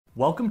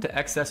Welcome to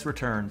Excess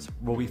Returns,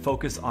 where we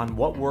focus on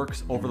what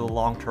works over the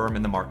long term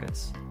in the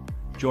markets.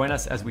 Join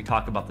us as we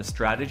talk about the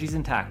strategies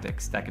and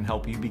tactics that can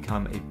help you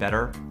become a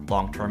better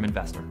long-term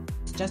investor.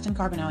 Justin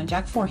Carbonell and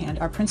Jack Forehand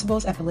are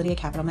principals at Validia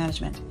Capital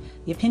Management.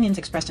 The opinions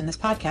expressed in this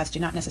podcast do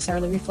not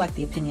necessarily reflect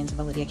the opinions of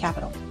Validia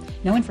Capital.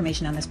 No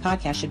information on this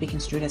podcast should be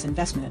construed as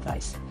investment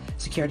advice.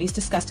 Securities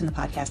discussed in the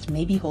podcast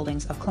may be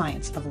holdings of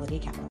clients of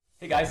Validia Capital.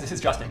 Hey guys, this is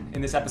Justin.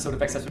 In this episode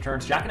of Excess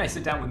Returns, Jack and I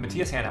sit down with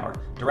Matthias Hanauer,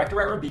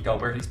 director at Robeco,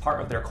 where he's part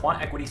of their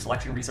quant equity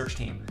selection research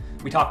team.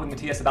 We talk with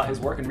Matthias about his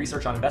work and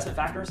research on investment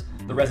factors,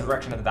 the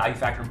resurrection of the value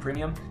factor and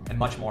premium, and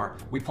much more.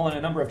 We pull in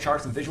a number of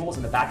charts and visuals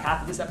in the back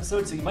half of this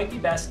episode, so you might be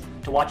best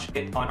to watch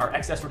it on our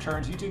Excess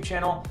Returns YouTube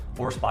channel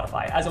or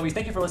Spotify. As always,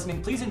 thank you for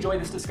listening. Please enjoy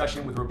this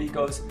discussion with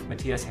Robeco's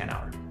Matthias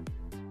Hanauer.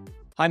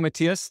 Hi,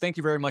 Matthias. Thank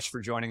you very much for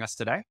joining us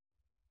today.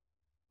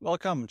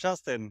 Welcome,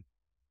 Justin.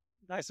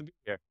 Nice to be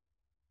here.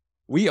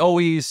 We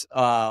always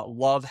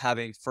love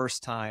having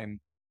first-time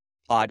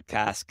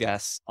podcast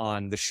guests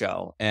on the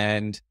show.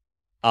 And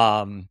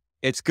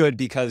it's good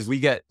because we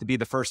get to be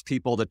the first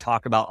people to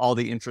talk about all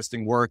the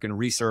interesting work and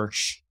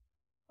research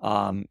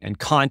and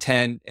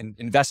content and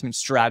investment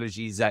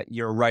strategies that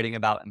you're writing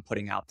about and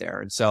putting out there.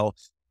 And so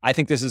I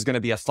think this is going to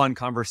be a fun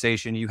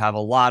conversation. You have a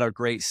lot of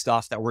great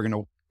stuff that we're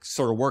going to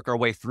sort of work our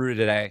way through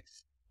today.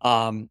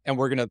 And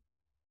we're going to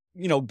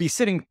be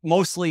sitting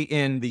mostly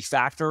in the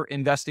factor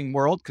investing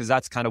world, because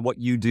that's kind of what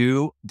you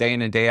do day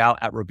in and day out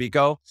at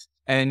Robeco.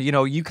 And,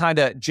 you kind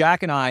of,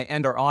 Jack and I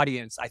and our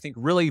audience, I think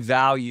really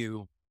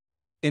value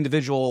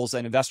individuals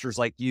and investors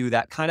like you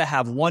that kind of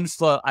have one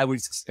foot,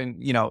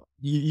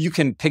 you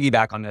can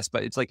piggyback on this,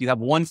 but it's like you have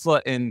one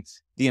foot in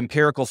the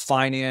empirical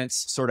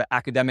finance, sort of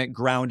academic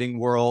grounding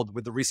world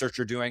with the research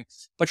you're doing,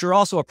 but you're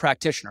also a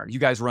practitioner. You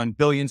guys run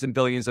billions and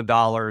billions of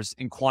dollars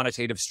in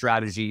quantitative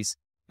strategies.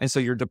 And so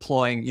you're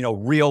deploying,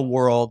 real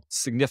world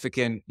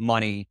significant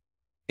money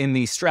in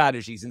these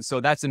strategies. And so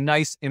that's a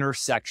nice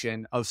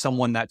intersection of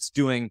someone that's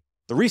doing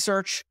the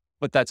research,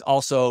 but that's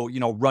also,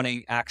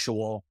 running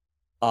actual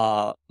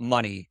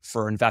money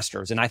for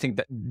investors. And I think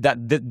that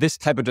this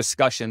type of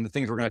discussion, the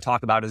things we're going to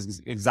talk about,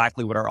 is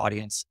exactly what our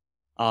audience,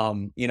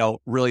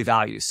 really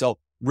values. So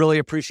really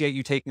appreciate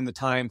you taking the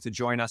time to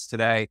join us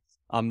today.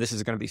 This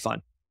is going to be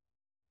fun.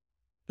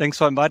 Thanks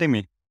for inviting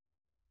me.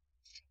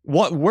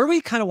 We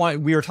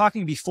were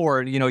talking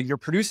before, you're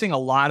producing a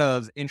lot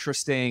of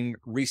interesting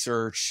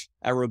research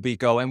at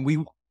Robeco, and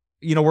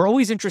we're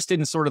always interested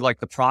in sort of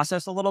like the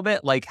process a little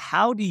bit. Like,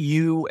 how do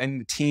you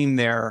and the team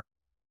there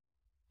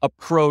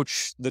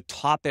approach the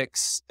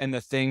topics and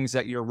the things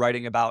that you're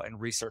writing about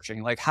and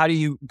researching? Like, how do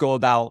you go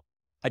about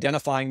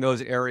identifying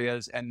those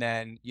areas and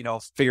then,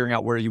 figuring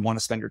out where you want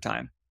to spend your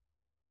time?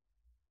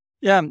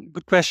 Yeah,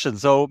 good question.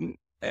 So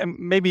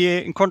maybe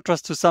in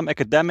contrast to some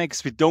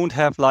academics, we don't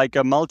have like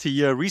a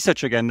multi-year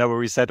research agenda where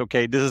we said,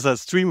 okay, this is a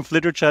stream of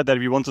literature that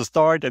we want to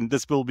start, and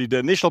this will be the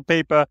initial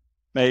paper,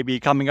 maybe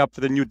coming up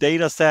with a new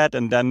data set,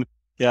 and then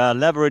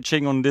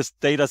leveraging on this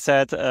data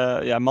set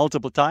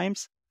multiple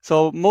times.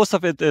 So most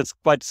of it is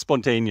quite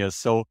spontaneous.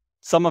 So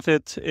some of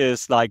it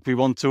is like we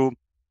want to,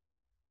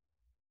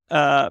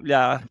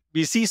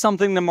 we see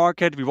something in the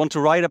market we want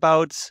to write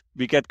about,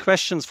 we get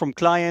questions from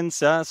clients.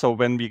 So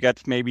when we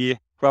get maybe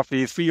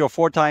roughly 3 or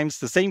 4 times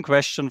the same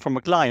question from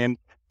a client,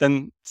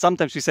 then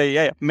sometimes we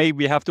say, maybe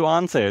we have to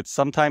answer it.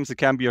 Sometimes it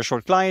can be a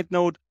short client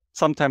note.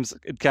 Sometimes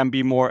it can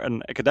be more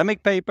an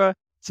academic paper.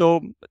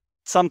 So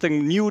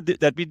something new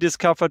that we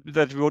discovered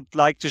that we would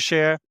like to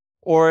share,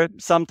 or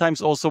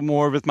sometimes also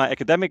more with my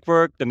academic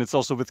work. Then it's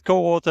also with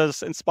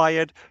co-authors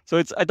inspired.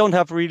 So I don't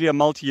have really a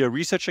multi-year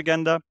research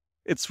agenda.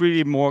 It's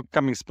really more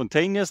coming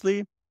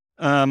spontaneously.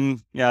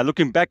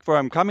 Looking back where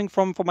I'm coming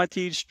from for my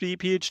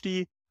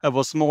PhD, I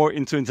was more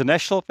into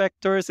international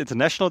factors,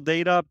 international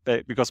data,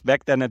 because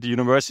back then at the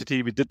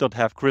university, we did not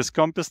have Chris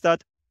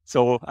Compustat.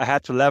 So I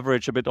had to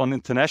leverage a bit on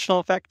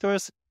international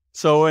factors.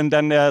 So, and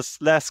then there's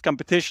less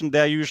competition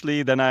there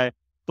usually. Then I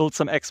built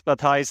some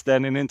expertise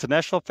then in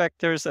international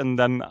factors. And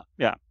then,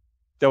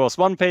 there was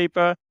one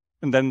paper.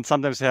 And then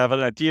sometimes you have an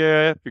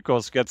idea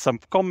because you get some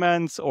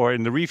comments, or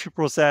in the review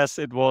process,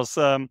 it was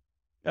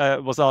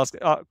asked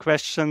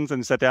questions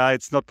and said,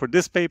 it's not for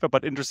this paper,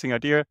 but interesting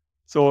idea.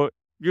 So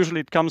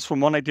usually it comes from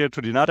one idea to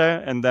the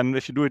other. And then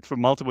if you do it for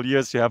multiple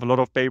years, you have a lot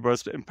of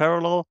papers in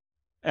parallel.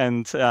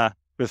 And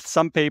with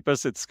some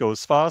papers, it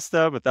goes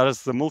faster, but that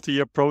is the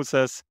multi-year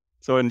process.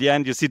 So in the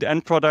end, you see the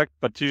end product,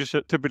 but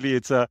typically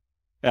it's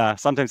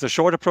sometimes a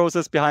shorter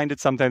process behind it.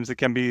 Sometimes it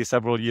can be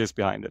several years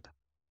behind it.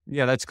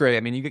 Yeah, that's great.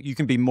 I mean, you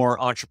can be more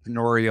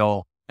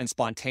entrepreneurial and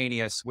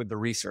spontaneous with the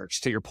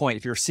research. To your point,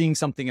 if you're seeing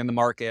something in the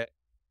market,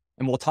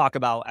 and we'll talk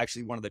about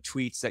actually one of the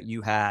tweets that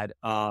you had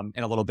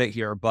in a little bit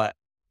here, but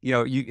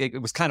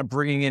it was kind of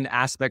bringing in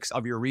aspects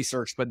of your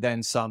research, but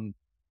then some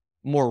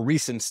more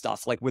recent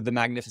stuff, like with the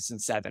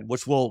Magnificent Seven,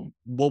 which we'll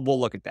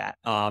look at that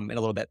in a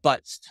little bit.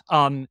 But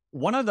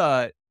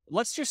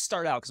let's just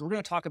start out, because we're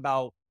going to talk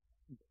about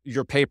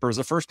your papers.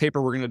 The first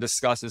paper we're going to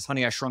discuss is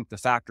Honey, I Shrunk the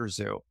Factor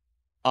Zoo,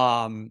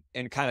 and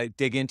kind of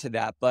dig into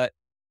that. But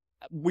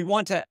we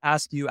want to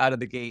ask you out of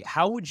the gate,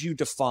 how would you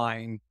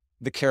define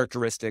the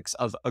characteristics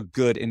of a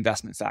good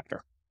investment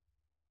factor?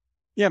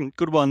 Yeah,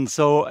 good one.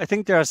 So I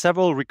think there are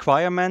several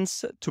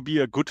requirements to be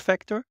a good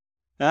factor.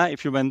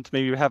 If you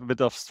maybe have a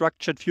bit of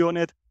structured view on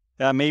it,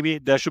 maybe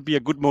there should be a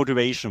good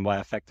motivation why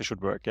a factor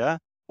should work. Yeah,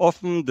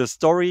 often the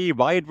story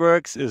why it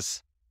works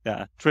is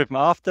driven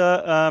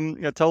after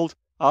told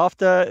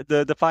after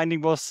the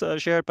finding was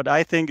shared. But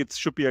I think it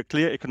should be a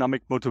clear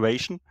economic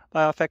motivation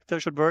why a factor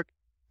should work.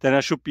 Then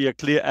there should be a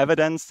clear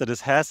evidence that it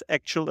has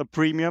actual a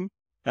premium.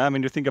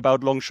 When you think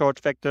about long-short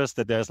factors,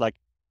 that there's like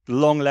the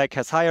long leg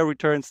has higher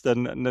returns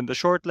than the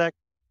short leg.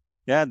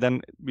 Yeah,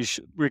 then we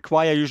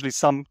require usually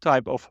some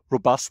type of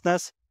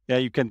robustness. Yeah,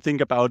 you can think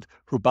about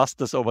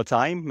robustness over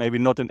time, maybe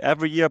not in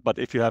every year, but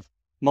if you have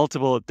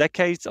multiple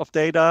decades of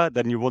data,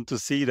 then you want to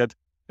see that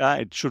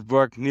it should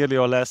work nearly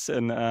or less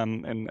in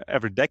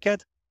every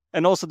decade.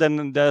 And also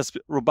then there's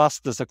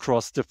robustness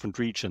across different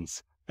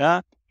regions.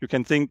 Yeah, you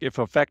can think if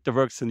a factor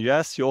works in the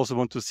US, you also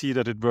want to see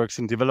that it works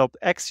in developed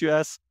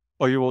ex-US,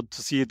 or you want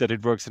to see that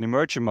it works in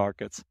emerging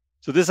markets.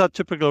 So these are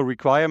typical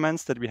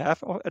requirements that we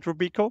have at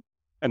Robeco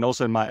and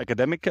also in my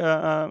academic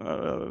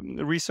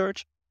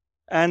research.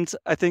 And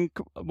I think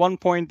one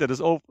point that is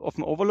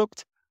often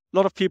overlooked, a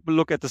lot of people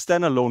look at the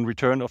standalone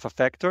return of a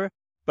factor,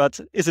 but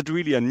is it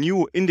really a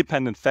new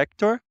independent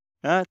factor?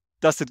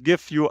 Does it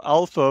give you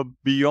alpha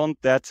beyond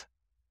that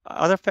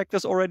other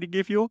factors already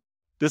give you?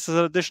 This is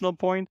an additional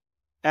point.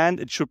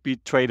 And it should be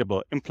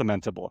tradable,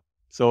 implementable.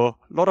 So a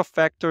lot of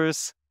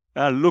factors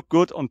look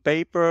good on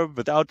paper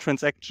without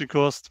transaction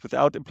costs,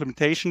 without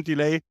implementation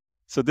delay.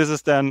 So this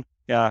is then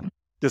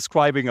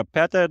describing a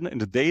pattern in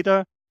the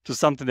data to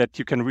something that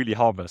you can really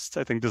harvest.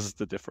 I think this is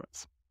the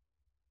difference.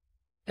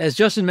 As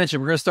Justin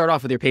mentioned, we're going to start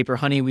off with your paper,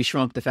 Honey, We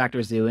Shrunk the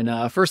Factor Zoo.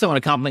 And first, I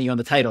want to compliment you on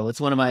the title. It's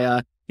one of my,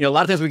 a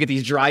lot of times we get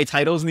these dry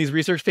titles in these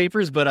research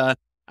papers, but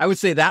I would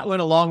say that one,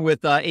 along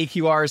with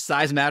AQR's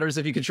Size Matters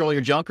If You Control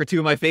Your Junk, are two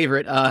of my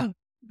favorite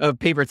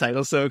paper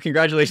titles. So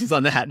congratulations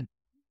on that.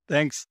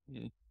 Thanks.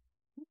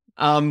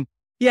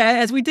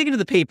 As we dig into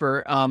the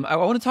paper, I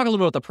want to talk a little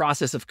bit about the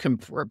process of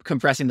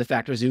compressing the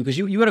factor zoo, because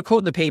you had a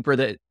quote in the paper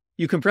that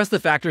you compress the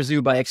factor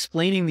zoo by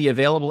explaining the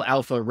available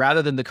alpha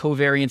rather than the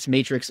covariance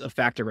matrix of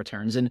factor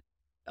returns. And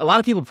a lot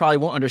of people probably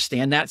won't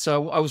understand that.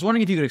 So I was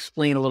wondering if you could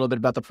explain a little bit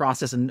about the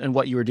process and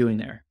what you were doing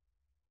there.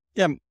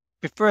 Yeah,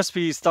 first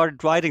we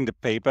started writing the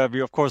paper, we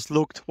of course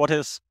looked what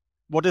is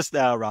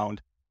there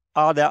around.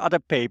 Are there other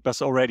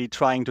papers already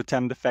trying to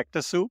tame the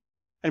factor zoo?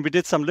 And we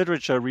did some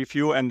literature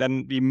review, and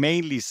then we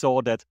mainly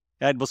saw that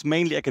it was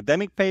mainly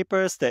academic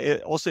papers.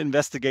 They also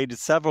investigated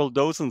several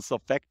dozens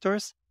of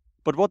factors.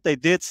 But what they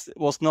did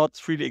was not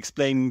really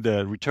explaining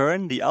the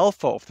return, the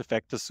alpha of the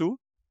factor zoo,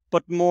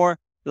 but more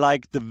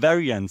like the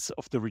variance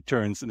of the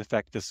returns in the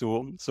factor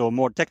zoo. So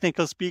more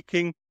technical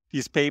speaking,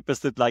 these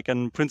papers did like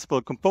a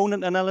principal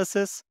component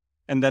analysis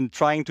and then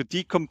trying to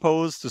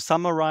decompose, to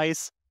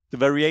summarize the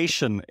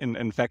variation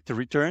in factor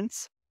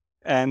returns.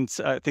 And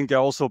I think there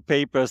are also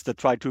papers that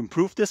try to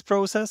improve this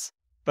process.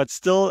 But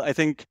still, I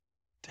think,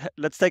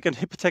 let's take a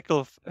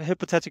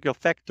hypothetical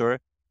factor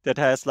that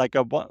has like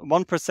a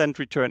 1%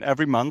 return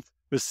every month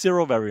with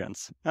zero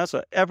variance.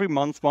 So every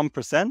month,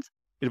 1%,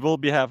 it will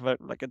have a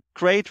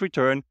great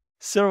return,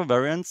 zero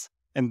variance,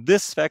 and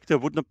this factor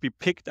would not be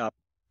picked up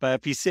by a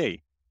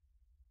PCA.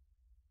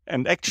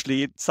 And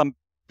actually, some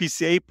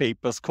PCA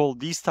papers call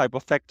these type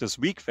of factors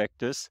weak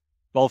factors.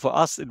 Well, for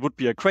us, it would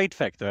be a great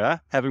factor,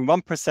 having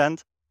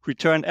 1%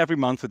 return every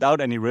month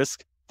without any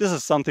risk. This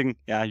is something,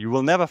 you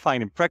will never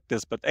find in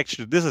practice, but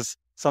actually this is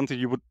something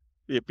you would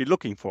be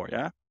looking for,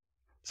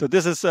 So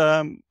this is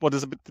what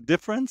is a bit the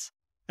difference.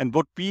 And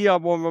what we are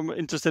more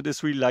interested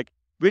is really like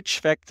which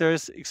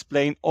factors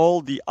explain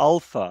all the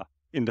alpha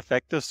in the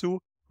factor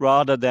zoo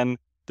rather than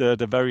the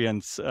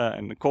variance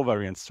and the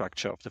covariance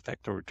structure of the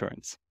factor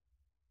returns.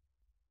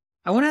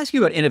 I want to ask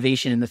you about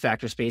innovation in the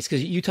factor space,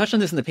 because you touched on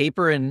this in the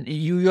paper, and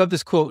you have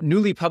this quote: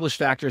 newly published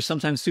factors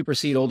sometimes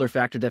supersede older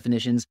factor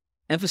definitions,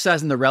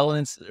 emphasizing the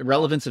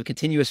relevance of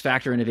continuous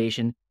factor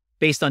innovation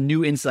based on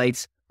new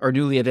insights or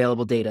newly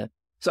available data.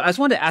 So I just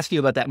wanted to ask you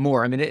about that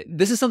more. I mean,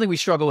 this is something we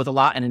struggle with a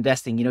lot in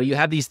investing. You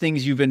have these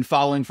things you've been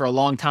following for a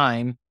long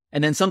time,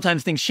 and then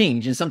sometimes things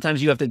change, and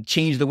sometimes you have to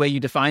change the way you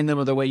define them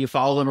or the way you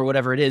follow them or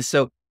whatever it is.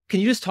 So can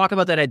you just talk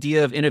about that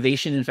idea of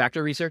innovation in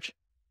factor research?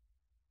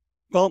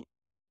 Well,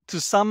 to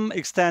some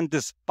extent,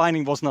 this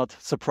finding was not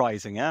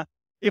surprising.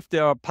 If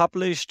there are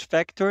published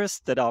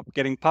factors that are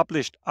getting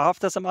published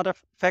after some other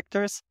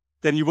factors,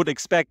 then you would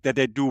expect that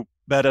they do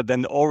better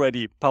than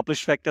already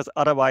published factors.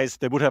 Otherwise,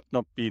 they would have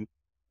not been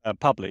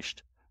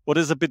published. What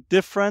is a bit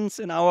different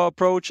in our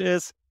approach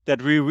is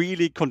that we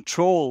really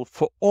control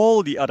for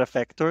all the other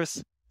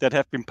factors that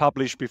have been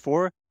published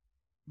before,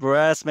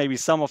 whereas maybe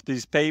some of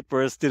these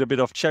papers did a bit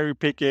of cherry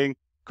picking,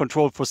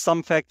 controlled for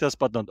some factors,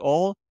 but not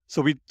all.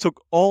 So we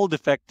took all the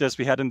factors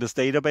we had in this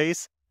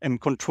database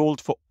and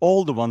controlled for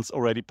all the ones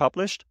already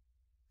published.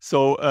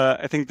 So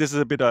I think this is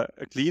a bit a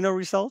cleaner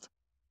result.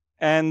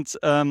 And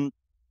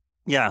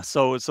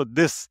so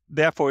this,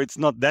 therefore, it's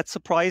not that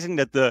surprising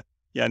that the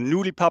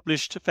newly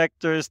published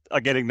factors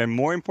are getting then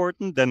more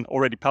important than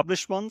already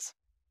published ones.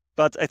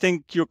 But I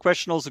think your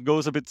question also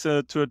goes a bit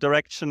to a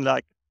direction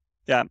like,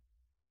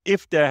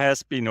 if there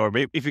has been, or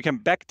if we can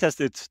backtest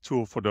it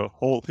for the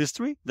whole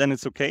history, then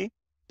it's okay.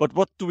 But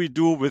what do we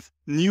do with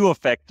newer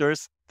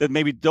factors that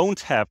maybe don't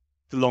have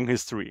the long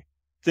history?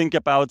 Think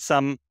about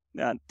some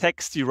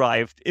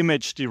text-derived,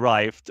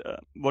 image-derived,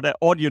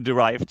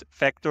 audio-derived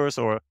factors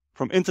or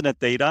from internet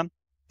data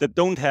that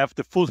don't have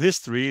the full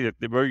history,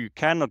 where you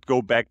cannot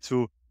go back to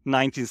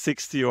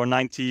 1960 or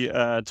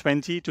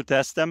 1920 to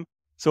test them.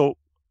 So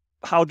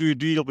how do you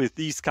deal with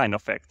these kind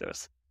of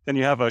factors? Then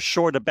you have a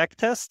shorter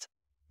backtest,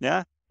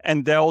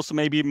 and there also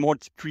maybe more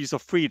degrees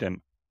of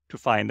freedom to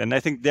find. And I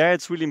think there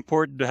it's really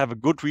important to have a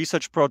good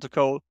research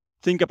protocol.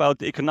 Think about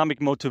the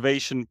economic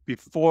motivation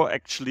before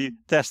actually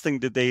testing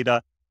the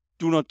data.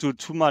 Do not do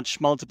too much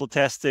multiple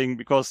testing,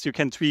 because you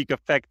can tweak a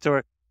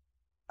factor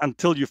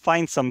until you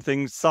find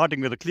something, starting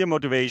with a clear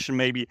motivation,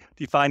 maybe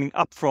defining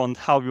upfront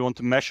how we want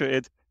to measure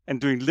it and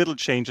doing little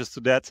changes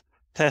to that,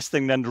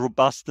 testing then the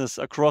robustness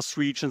across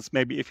regions,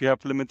 maybe if you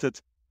have limited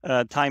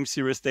time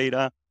series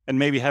data, and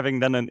maybe having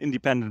then an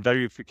independent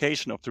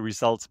verification of the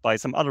results by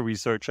some other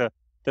researcher.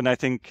 Then I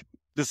think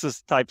this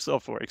is types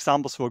of or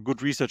examples for a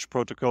good research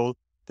protocol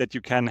that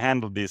you can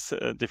handle these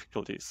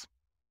difficulties.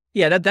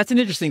 Yeah, that's an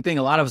interesting thing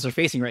a lot of us are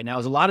facing right now,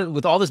 is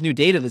with all this new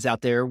data that's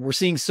out there, we're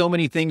seeing so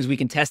many things we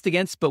can test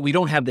against, but we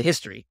don't have the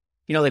history.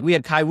 Like we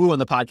had Kai Wu on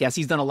the podcast.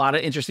 He's done a lot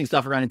of interesting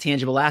stuff around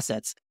intangible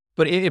assets,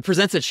 but it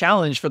presents a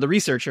challenge for the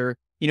researcher.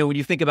 When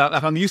you think about,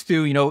 if I'm used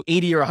to,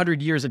 80 or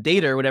 100 years of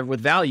data or whatever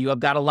with value,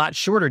 I've got a lot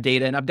shorter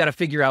data and I've got to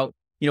figure out,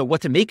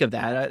 what to make of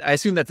that. I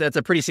assume that's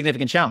a pretty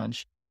significant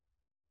challenge.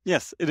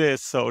 Yes, it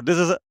is. So this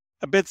is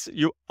a bit,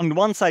 on the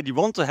one side, you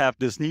want to have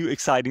this new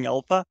exciting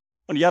alpha.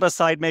 On the other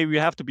side, maybe you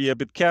have to be a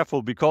bit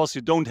careful because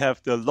you don't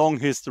have the long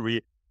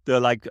history,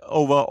 the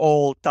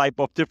overall type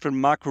of different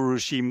macro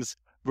regimes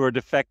where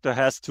the factor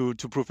has to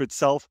prove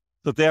itself.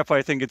 So therefore,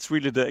 I think it's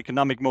really the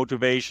economic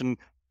motivation,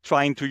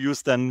 trying to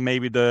use then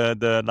maybe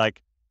the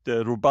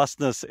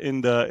robustness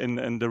in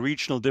the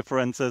regional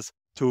differences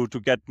to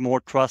get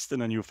more trust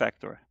in a new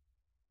factor.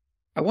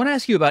 I want to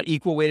ask you about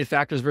equal weighted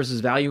factors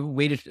versus value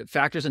weighted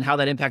factors and how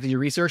that impacted your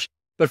research.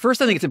 But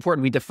first, I think it's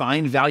important we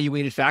define value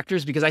weighted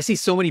factors, because I see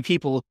so many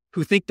people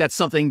who think that's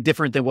something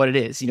different than what it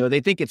is. They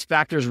think it's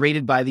factors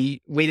weighted by the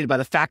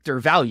factor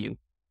value.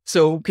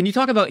 So can you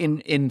talk about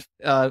in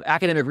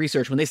academic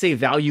research, when they say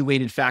value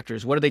weighted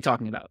factors, what are they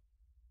talking about?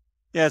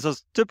 Yeah, so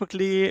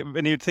typically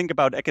when you think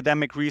about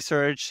academic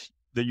research,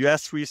 the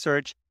US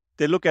research,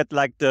 they look at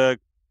the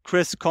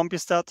CRIS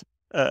CompuStat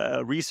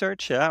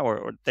research,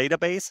 or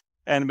database.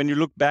 And when you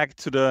look back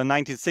to the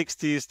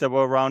 1960s, there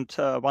were around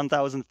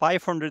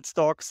 1,500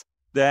 stocks,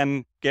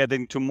 then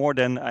getting to more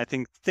than, I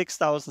think,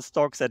 6,000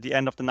 stocks at the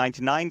end of the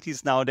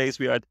 1990s. Nowadays,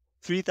 we are at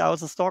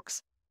 3,000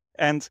 stocks.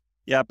 And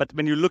but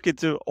when you look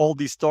into all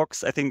these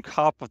stocks, I think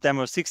half of them,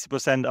 or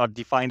 60%, are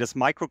defined as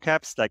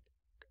microcaps,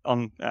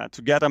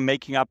 together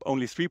making up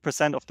only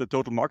 3% of the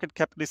total market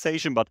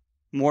capitalization, but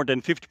more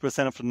than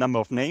 50% of the number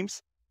of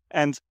names.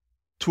 And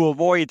to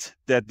avoid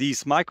that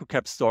these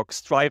microcap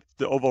stocks drive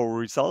the overall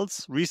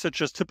results,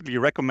 researchers typically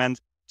recommend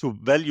to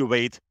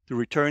evaluate the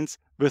returns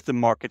with the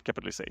market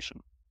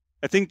capitalization.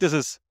 I think this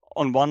is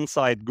on one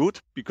side good,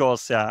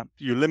 because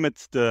you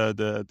limit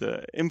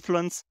the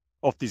influence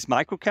of these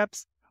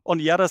microcaps. On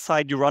the other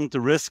side, you run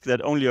the risk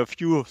that only a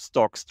few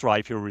stocks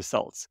drive your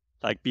results,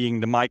 like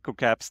being the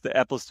microcaps, the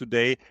apples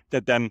today,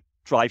 that then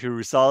drive your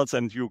results,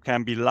 and you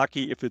can be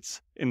lucky if it's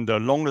in the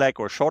long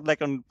leg or short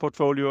leg on the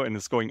portfolio and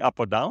it's going up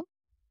or down.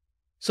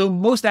 So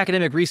most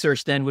academic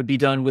research then would be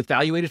done with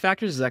value-weighted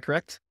factors, is that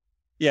correct?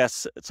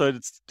 Yes. So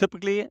it's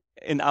typically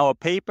in our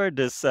paper,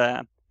 this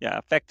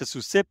factor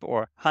zoo SIP,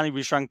 or honey,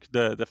 we shrunk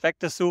the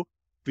factor zoo.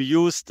 We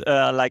used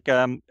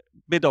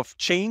bit of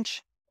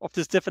change of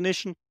this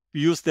definition. We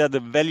used there the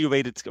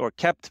value-weighted or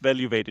capped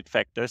value-weighted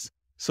factors.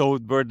 So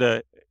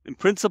in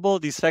principle,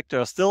 these factors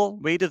are still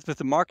weighted with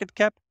the market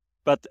cap,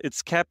 but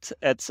it's capped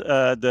at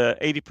the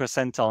 80th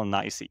percentile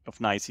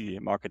NICE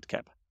market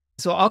cap.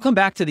 So I'll come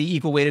back to the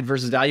equal weighted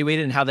versus value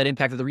weighted and how that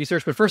impacted the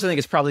research. But first, I think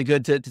it's probably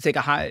good to take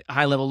a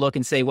high level look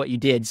and say what you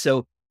did.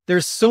 So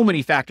there's so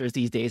many factors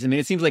these days. I mean,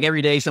 it seems like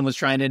every day someone's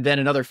trying to invent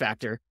another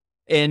factor.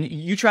 And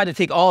you tried to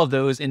take all of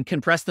those and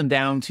compress them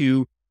down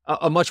to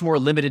a much more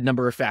limited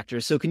number of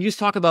factors. So can you just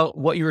talk about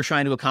what you were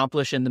trying to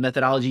accomplish and the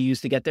methodology you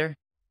used to get there?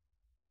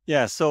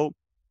 Yeah, so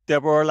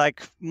there were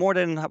more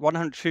than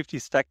 150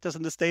 factors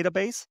in this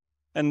database.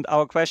 And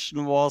our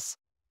question was,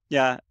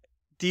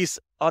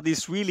 are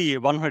these really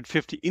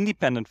 150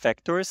 independent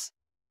factors,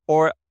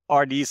 or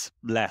are these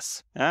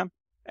less? Yeah?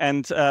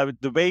 And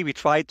the way we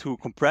tried to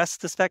compress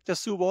this factor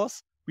zoo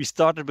was, we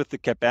started with the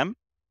CAPM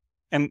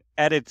and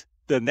added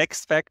the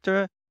next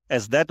factor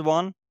as that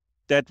one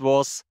that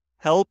was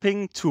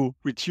helping to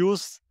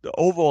reduce the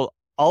overall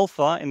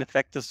alpha in the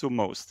factor zoo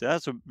most. Yeah?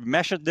 So we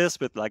measured this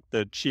with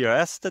the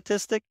GRS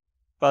statistic,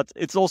 but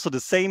it's also the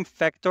same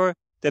factor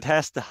that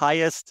has the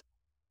highest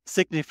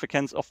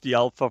significance of the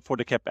alpha for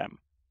the CAPM.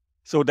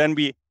 So then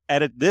we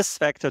added this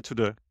factor to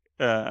the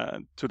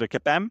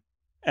CAPM,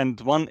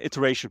 and one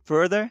iteration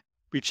further,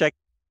 we check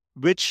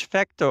which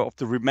factor of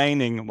the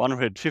remaining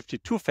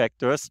 152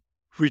 factors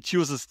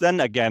reduces then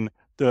again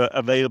the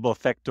available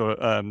factor,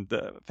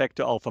 the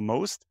factor alpha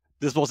most.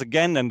 This was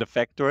again then the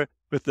factor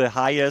with the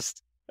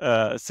highest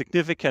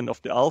significance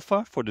of the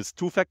alpha for this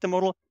 2-factor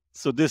model.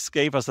 So this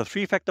gave us a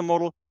 3-factor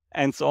model,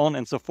 and so on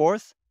and so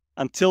forth,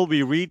 until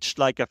we reached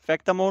like a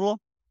factor model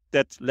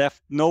that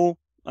left no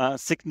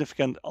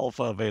significant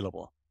alpha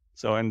available.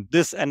 So, and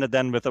this ended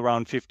then with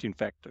around 15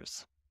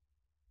 factors.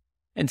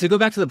 And to go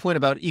back to the point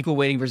about equal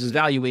weighting versus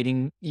value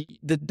weighting,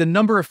 the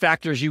number of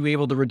factors you were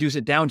able to reduce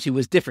it down to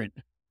was different,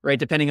 right?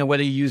 Depending on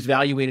whether you used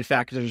value weighted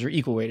factors or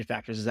equal weighted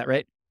factors. Is that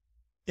right?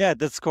 Yeah,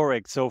 that's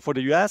correct. So for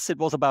the US, it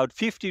was about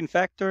 15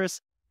 factors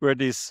where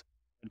this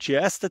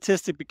GIS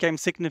statistic became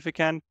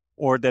significant,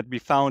 or that we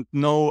found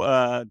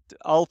no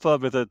alpha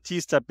with a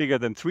t-stat bigger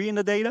than 3 in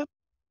the data.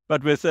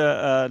 But with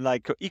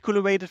like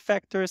equally weighted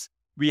factors,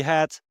 we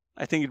had,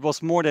 I think it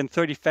was more than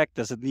 30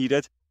 factors that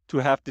needed to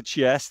have the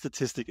GIS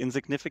statistic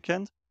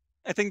insignificant.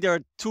 I think there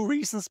are 2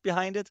 reasons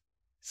behind it.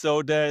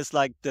 So there's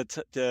like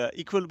the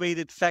equal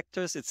weighted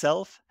factors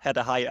itself had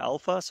a higher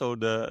alpha. So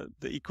the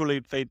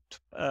equally weighted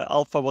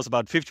alpha was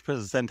about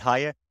 50%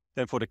 higher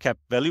than for the cap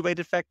value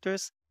weighted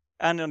factors.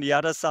 And on the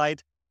other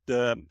side,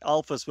 the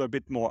alphas were a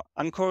bit more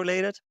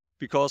uncorrelated,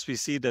 because we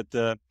see that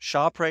the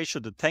Sharpe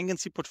ratio, the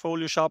tendency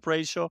portfolio Sharpe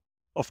ratio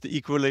of the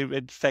equally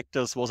weighted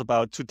factors was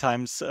about 2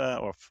 times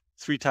or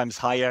 3 times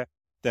higher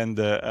than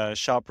the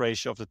Sharpe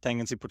ratio of the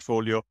tendency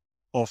portfolio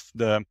of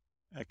the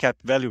cap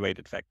value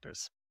weighted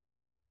factors.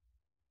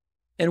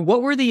 And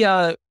what were the,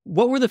 I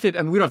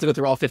mean, we don't have to go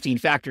through all 15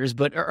 factors,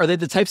 but are they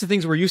the types of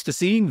things we're used to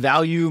seeing?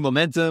 Value,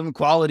 momentum,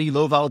 quality,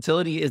 low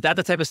volatility? Is that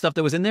the type of stuff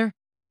that was in there?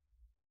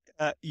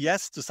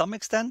 Yes, to some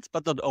extent,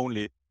 but not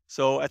only.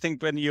 So I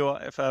think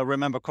if I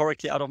remember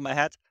correctly out of my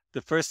head,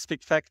 the first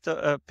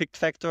picked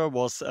factor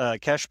was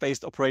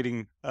cash-based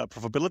operating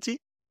profitability.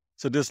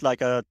 So this is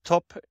like a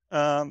top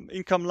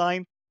income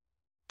line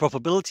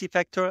profitability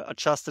factor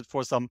adjusted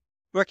for some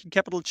working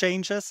capital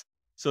changes.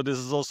 So this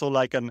is also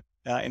like an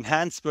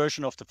enhanced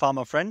version of the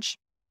Farmer French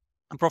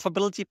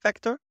profitability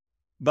factor,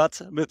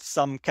 but with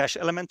some cash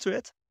element to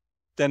it.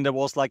 Then there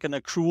was like an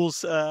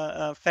accruals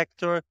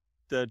factor,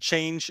 the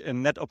change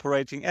in net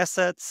operating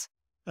assets.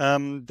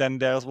 Then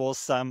there was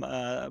some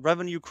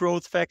revenue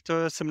growth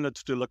factor similar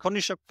to the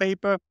Laconishuk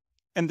paper.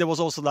 And there was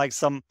also like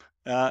some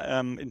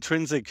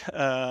intrinsic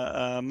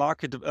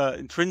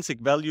intrinsic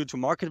value to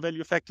market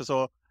value factor.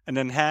 So an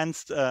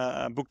enhanced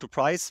book to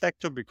price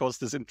factor, because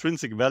this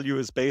intrinsic value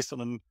is based on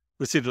a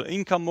residual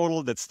income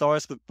model that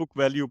starts with book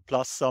value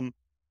plus some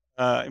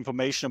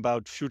information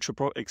about future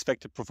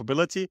expected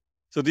profitability.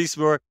 So these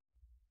were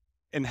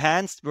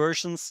enhanced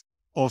versions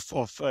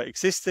of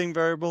existing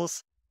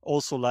variables.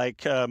 Also,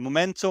 like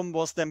momentum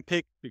was then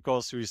picked,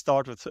 because we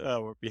start with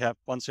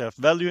once you have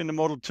value in the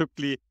model,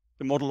 typically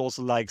the model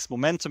also likes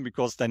momentum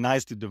because they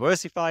nicely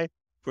diversify.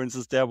 For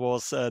instance, there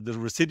was the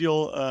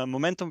residual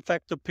momentum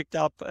factor picked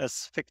up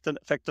as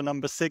factor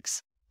number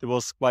 6. It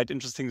was quite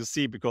interesting to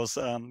see, because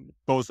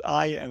both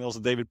I and also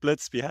David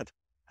Blitz, we had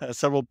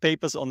several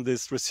papers on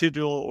this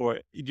residual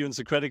or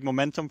idiosyncratic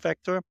momentum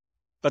factor.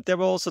 But there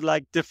were also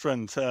like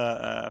different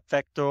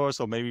factors,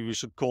 or maybe we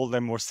should call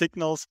them more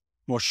signals,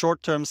 more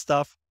short-term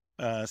stuff,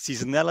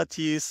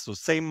 seasonalities, so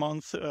same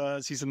month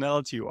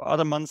seasonality or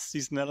other months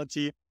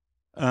seasonality,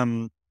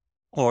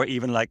 or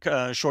even like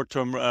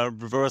short-term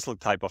reversal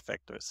type of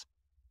factors.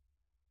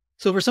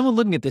 So for someone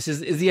looking at this,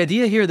 is the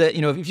idea here that,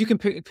 if you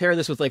compare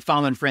this with like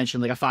Fama and French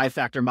and like a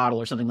 5-factor model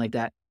or something like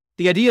that,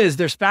 the idea is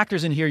there's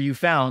factors in here you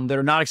found that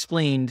are not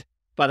explained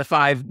by the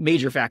 5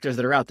 major factors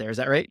that are out there. Is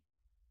that right?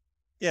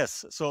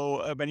 Yes.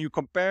 So when you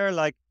compare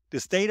like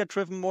this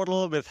data-driven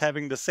model with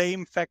having the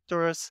same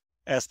factors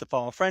as the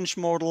Fama French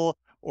model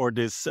or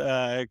this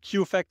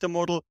Q-factor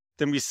model,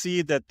 then we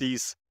see that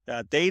these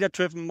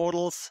data-driven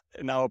models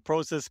in our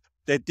process,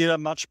 they did a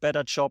much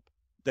better job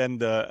than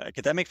the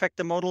academic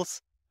factor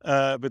models,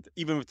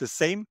 even with the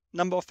same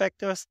number of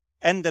factors,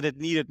 and that it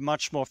needed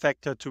much more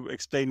factor to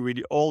explain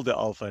really all the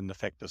alpha in the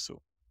factor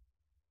soup.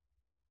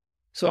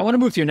 So I want to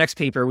move to your next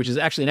paper, which is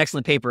actually an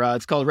excellent paper.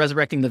 It's called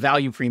Resurrecting the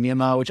Value Premium,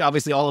 which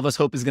obviously all of us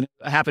hope is going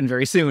to happen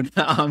very soon.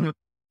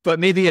 But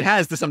maybe it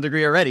has to some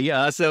degree already.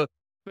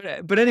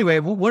 But anyway,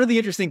 one of the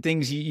interesting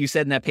things you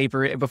said in that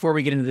paper, before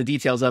we get into the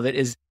details of it,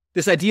 is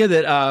this idea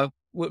that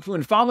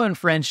when Fama and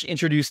French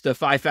introduced the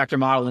 5-factor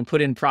model and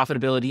put in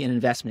profitability and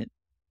investment,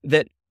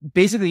 that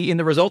basically in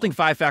the resulting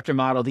 5-factor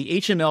model, the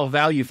HML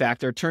value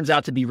factor turns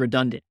out to be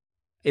redundant.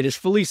 It is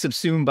fully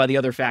subsumed by the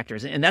other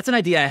factors. And that's an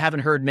idea I haven't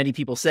heard many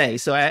people say.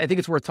 So I think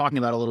it's worth talking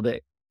about a little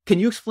bit. Can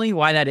you explain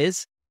why that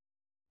is?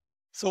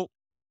 So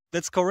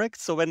that's correct.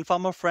 So when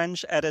Fama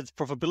French added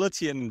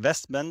profitability and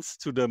investments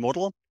to the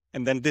model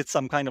and then did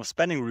some kind of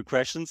spanning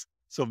regressions,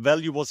 so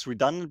value was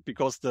redundant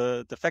because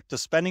the factor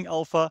spanning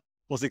alpha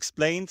was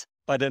explained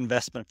by the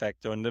investment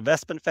factor. And the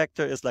investment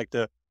factor is like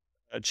the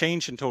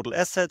change in total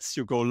assets.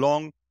 You go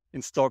long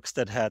in stocks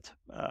that had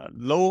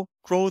low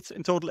growth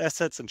in total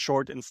assets and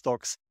short in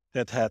stocks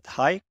that had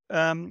high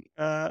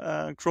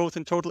growth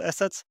in total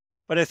assets.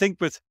 But I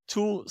think with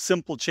two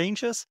simple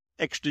changes,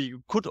 actually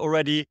you could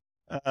already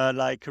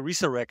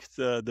resurrect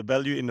the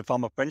value in the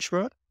Farmer French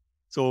world.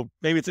 So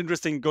maybe it's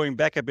interesting going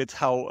back a bit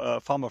how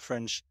Farmer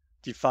French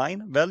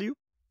define value.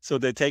 So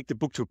they take the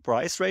book to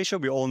price ratio.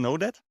 We all know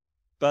that.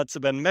 But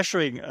when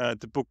measuring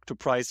the book to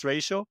price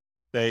ratio,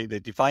 they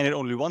define it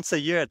only once a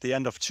year at the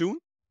end of June.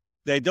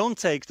 They don't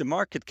take the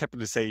market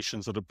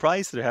capitalization, so the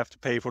price they have to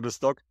pay for the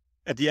stock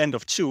at the end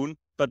of June.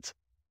 But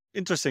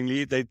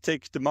interestingly, they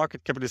take the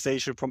market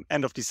capitalization from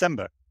end of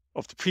December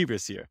of the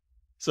previous year.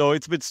 So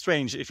it's a bit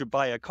strange. If you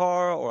buy a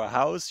car or a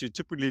house, you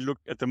typically look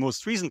at the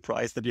most recent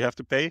price that you have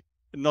to pay,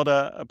 not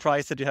a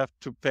price that you have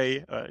to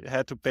pay,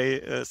 had to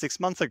pay 6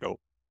 months ago.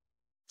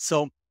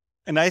 So,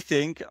 and I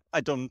think, I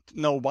don't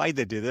know why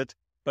they did it,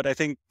 but I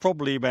think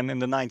probably when in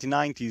the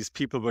 1990s,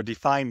 people were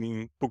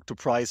defining book to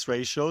price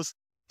ratios,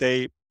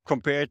 they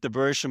compared the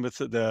version with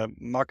the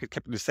market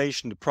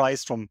capitalization, the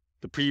price from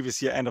the previous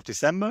year, end of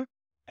December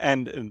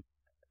and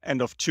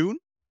end of June,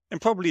 and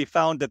probably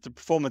found that the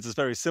performance is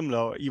very similar,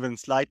 or even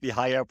slightly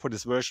higher for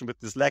this version with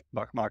this lagged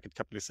market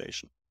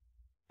capitalization.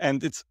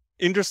 And it's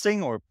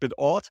interesting or a bit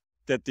odd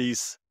that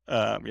these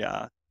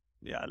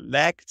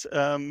lagged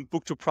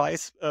book to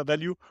price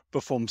value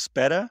performs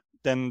better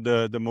than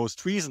the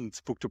most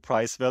recent book to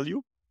price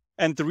value.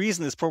 And the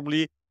reason is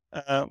probably,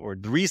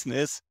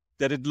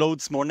 that it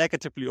loads more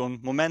negatively on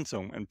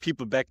momentum. And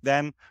people back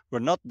then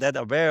were not that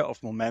aware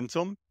of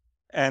momentum.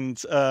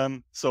 And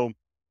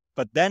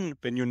but then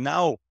when you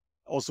now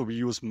also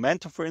use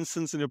momentum, for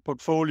instance, in your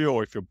portfolio,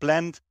 or if you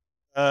blend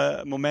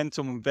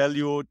momentum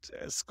valued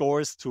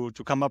scores to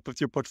come up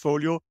with your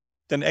portfolio,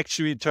 then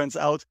actually it turns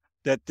out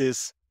that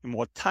this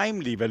more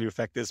timely value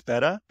factor is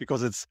better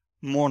because it's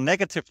more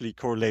negatively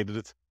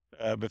correlated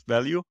with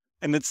value.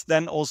 And it's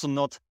then also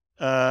not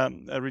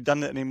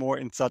redundant anymore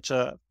in such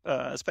a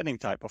spending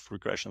type of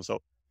regression. So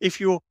if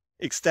you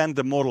extend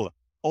the model,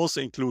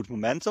 also include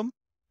momentum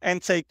and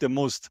take the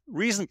most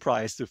recent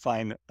price to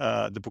find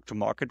the book to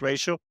market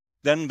ratio,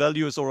 then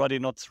value is already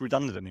not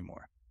redundant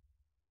anymore.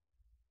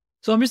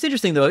 So I'm just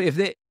interesting though, if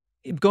they,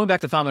 going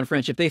back to Farmer and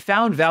French, if they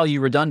found value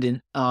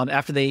redundant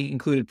after they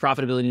included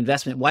profitability and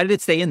investment, why did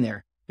it stay in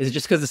there? Is it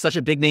just because it's such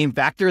a big name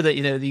factor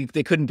that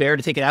they couldn't bear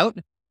to take it out?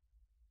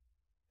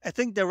 I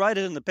think they write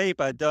it in the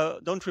paper. I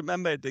don't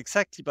remember it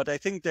exactly, but I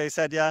think they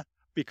said,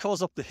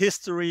 because of the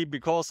history,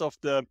 because of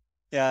the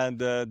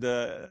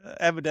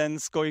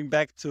evidence going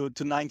back to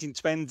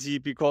 1920,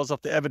 because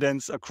of the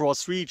evidence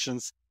across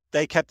regions,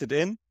 they kept it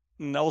in.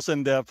 And also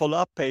in their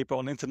follow-up paper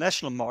on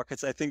international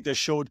markets, I think they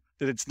showed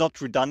that it's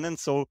not redundant.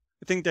 So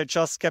I think they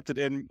just kept it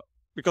in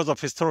because of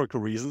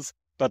historical reasons.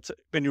 But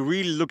when you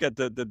really look at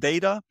the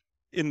data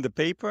in the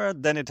paper,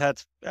 then it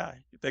had,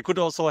 they could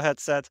also have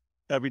said,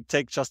 we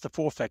take just a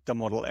 4-factor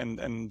model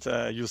and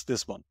use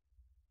this one.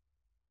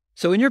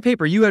 So in your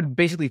paper, you had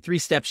basically 3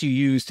 steps you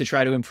used to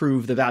try to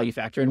improve the value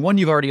factor. And one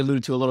you've already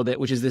alluded to a little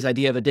bit, which is this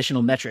idea of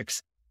additional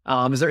metrics.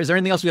 Is there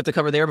anything else we have to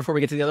cover there before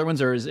we get to the other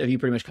ones, or have you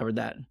pretty much covered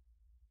that?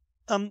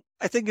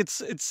 I think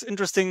it's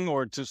interesting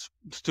or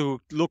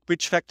to look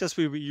which factors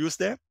we use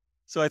there.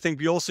 So I think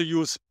we also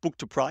use book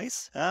to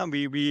price.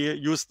 We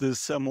use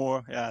this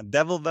more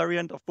devil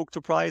variant of book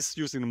to price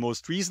using the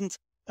most recent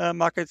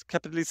market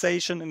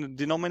capitalization in the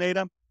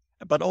denominator.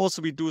 But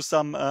also we do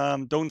some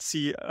don't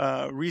see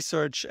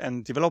research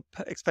and develop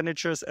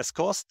expenditures as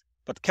cost,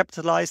 but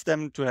capitalize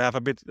them to have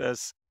a bit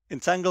as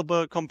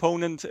intangible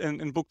component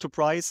in book to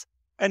price.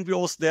 And we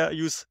also there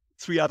use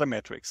 3 other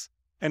metrics.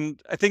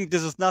 And I think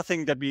this is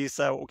nothing that we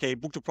say, okay,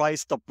 book to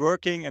price stopped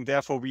working and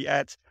therefore we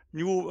add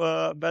new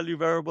value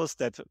variables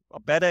that are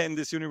better in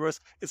this universe.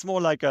 It's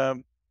more like a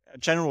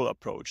general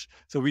approach.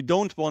 So we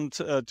don't want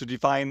to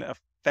define a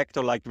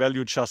factor like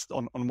value just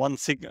on one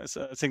single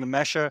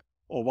measure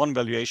or one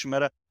valuation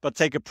matter, but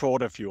take a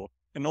broader view.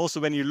 And also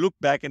when you look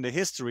back in the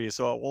history,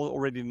 so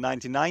already in the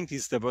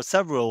 1990s, there were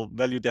several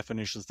value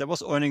definitions. There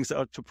was earnings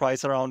to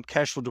price around,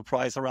 cash flow to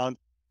price around,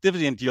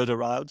 dividend yield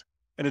around.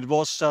 And it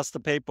was just a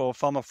paper of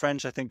Farmer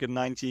French, I think in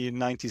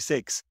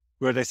 1996,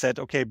 where they said,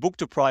 okay, book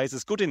to price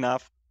is good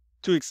enough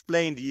to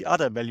explain the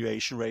other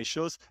valuation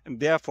ratios. And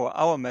therefore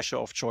our measure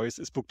of choice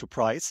is book to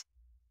price.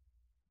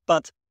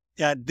 But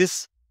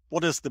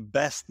what is the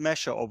best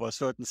measure over a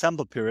certain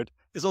sample period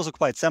is also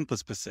quite sample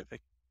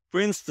specific.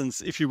 For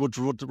instance, if you would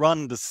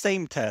run the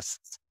same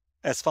tests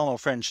as Farmer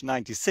French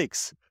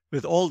 96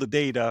 with all the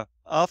data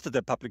after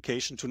the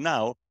publication to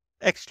now,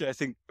 actually I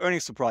think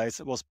earnings to price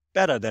was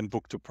better than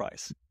book to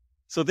price.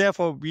 So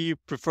therefore we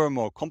prefer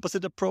more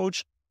composite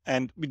approach,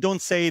 and we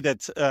don't say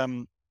that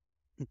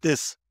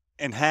this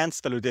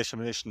enhanced value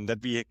definition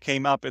that we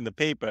came up in the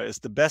paper is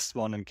the best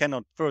one and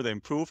cannot further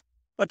improve,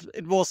 but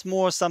it was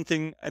more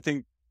something I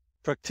think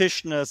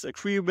practitioners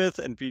agree with,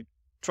 and we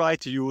try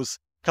to use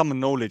common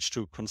knowledge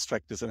to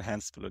construct these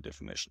enhanced value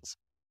definitions.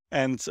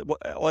 And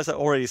as I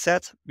already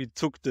said, we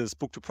took this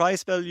book to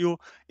price value,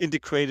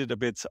 integrated a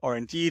bit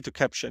R&D to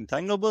capture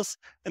intangibles,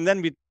 and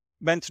then we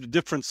went to the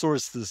different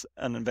sources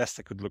an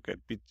investor could look at.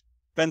 We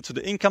went to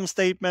the income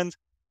statement,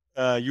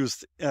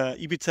 used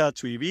EBITDA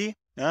to EV.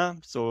 Yeah?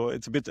 So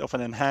it's a bit of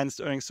an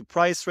enhanced earnings to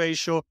price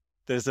ratio.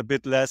 There's a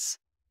bit less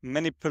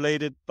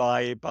manipulated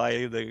by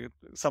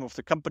some of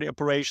the company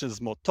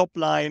operations, more top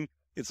line.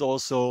 It's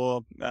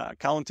also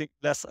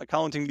less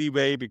accounting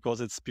leeway because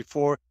it's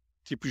before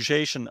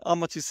depreciation,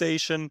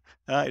 amortization.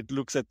 It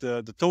looks at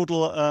the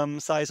total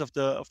size of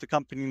the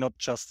company, not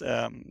just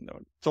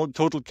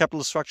total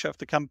capital structure of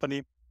the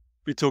company.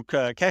 We took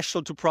cash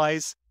flow to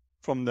price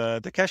from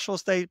the cash flow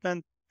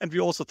statement, and we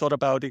also thought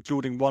about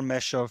including one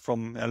measure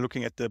from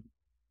looking at the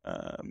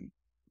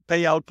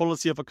payout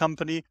policy of a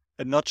company,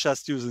 and not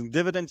just using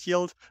dividend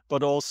yield,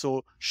 but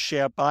also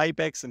share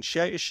buybacks and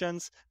share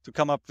issuance to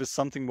come up with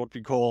something what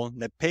we call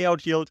net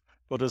payout yield,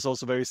 but is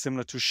also very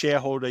similar to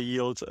shareholder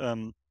yield.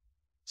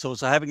 So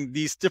having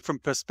these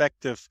different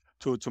perspectives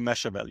to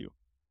measure value.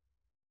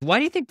 Why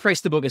do you think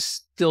price to book is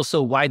still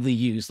so widely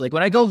used? Like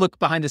when I go look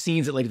behind the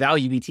scenes at like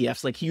value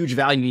ETFs, like huge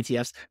value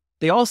ETFs,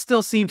 they all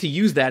still seem to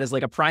use that as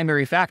like a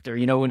primary factor.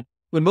 You know,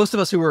 when most of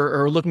us who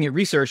are looking at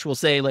research will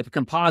say like a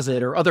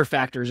composite or other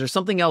factors or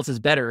something else is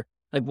better.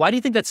 Like, why do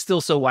you think that's still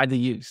so widely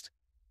used?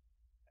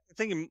 I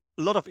think in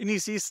a lot of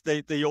indices,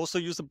 they also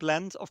use a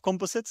blend of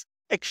composites.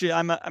 Actually,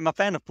 I'm a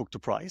fan of book to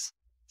price.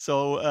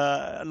 So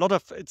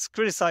it's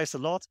criticized a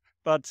lot,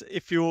 but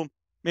if you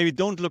maybe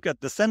don't look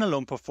at the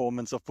standalone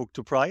performance of book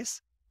to price,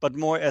 but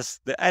more as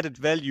the added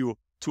value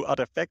to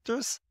other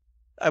factors,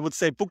 I would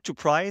say book to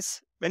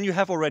price, when you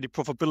have already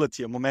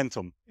profitability and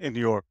momentum in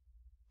your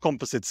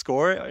composite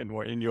score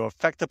or in your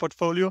factor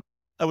portfolio,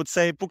 I would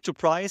say book to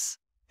price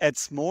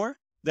adds more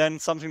than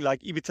something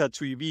like EBITDA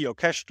to EV or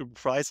cash to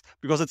price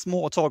because it's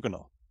more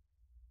orthogonal.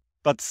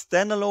 But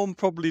standalone,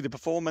 probably the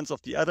performance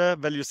of the other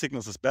value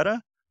signals is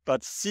better.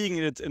 But seeing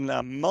it in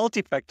a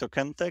multi-factor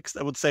context,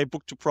 I would say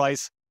book to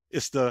price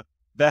is the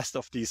best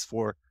of these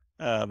four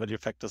value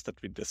factors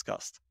that we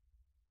discussed.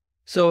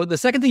 So the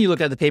second thing you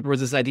looked at in the paper was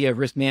this idea of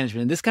risk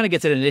management. And this kind of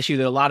gets at an issue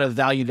that a lot of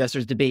value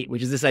investors debate,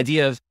 which is this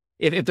idea of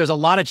if there's a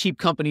lot of cheap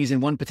companies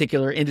in one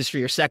particular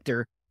industry or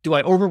sector, do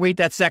I overweight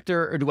that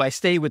sector or do I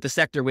stay with the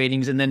sector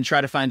weightings and then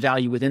try to find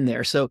value within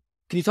there? So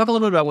can you talk a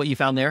little bit about what you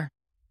found there?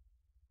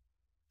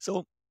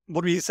 So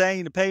what we say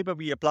in the paper,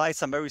 we apply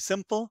some very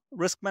simple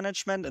risk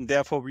management, and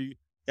therefore we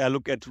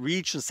look at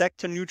region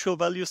sector neutral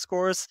value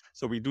scores.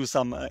 So we do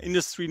some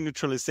industry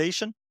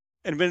neutralization.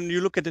 And when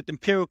you look at it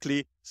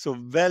empirically, so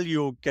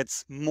value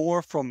gets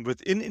more from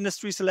within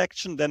industry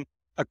selection than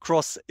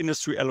across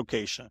industry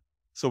allocation.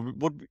 So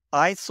what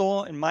I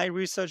saw in my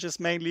research is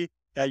mainly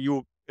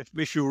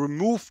if you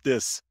remove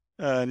this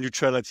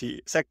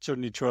neutrality, sector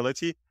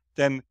neutrality,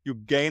 then you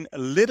gain a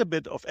little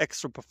bit of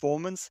extra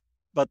performance,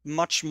 but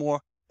much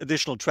more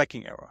additional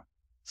tracking error.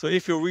 So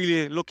if you're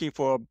really looking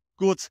for a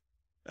good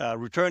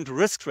return to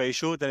risk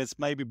ratio, then it's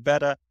maybe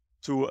better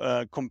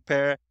to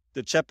compare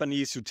the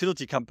Japanese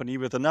utility company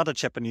with another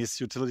Japanese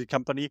utility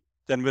company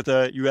than with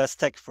a US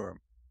tech firm.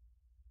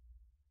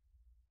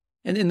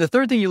 And the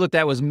third thing you looked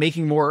at was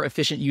making more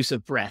efficient use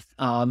of breadth.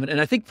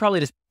 And I think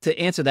probably to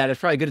answer that, it's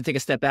probably good to take a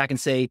step back and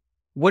say,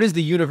 what is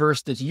the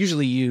universe that's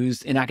usually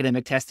used in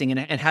academic testing,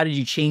 and how did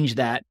you change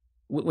that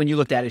when you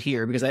looked at it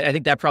here? Because I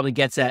think that probably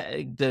gets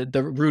at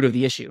the root of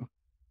the issue.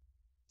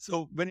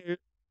 So when you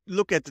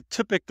look at the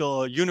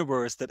typical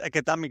universe that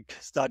academic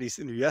studies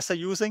in the US are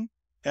using,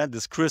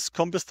 this Chris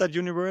Compostad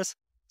universe,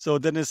 so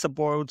then it's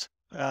about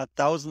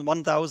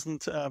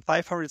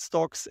 1,500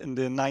 stocks in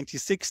the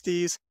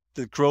 1960s,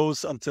 that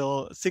grows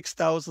until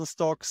 6,000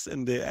 stocks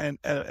at the end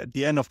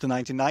of the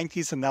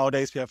 1990s, and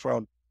nowadays we have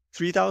around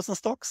 3,000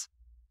 stocks.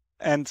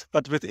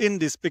 But within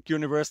this big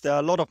universe, there are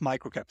a lot of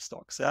microcap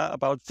stocks.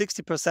 About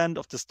 60%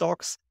 of the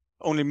stocks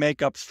only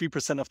make up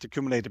 3% of the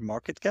accumulated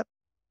market cap.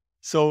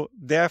 So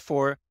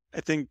therefore,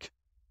 I think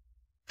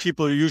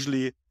people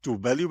usually do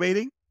value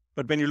weighting.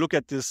 But when you look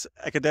at this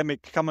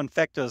academic common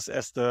factors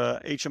as the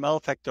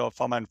HML factor of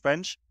Pharma and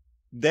French,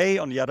 they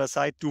on the other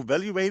side do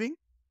value weighting,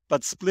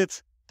 but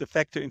split the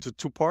factor into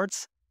two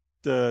parts,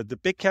 the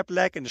big cap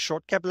leg and the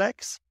short cap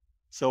legs.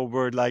 So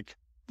where like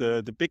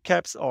the big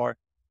caps are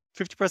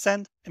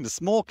 50% and the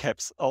small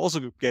caps are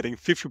also getting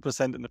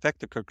 50% in the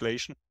factor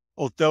calculation,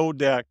 although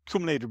their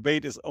accumulated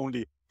weight is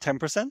only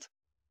 10%.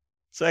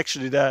 So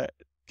actually they're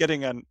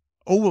getting an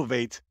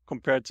overweight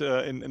compared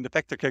to in the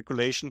factor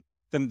calculation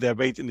than their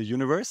weight in the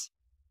universe.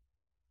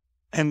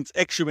 And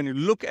actually when you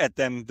look at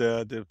then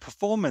the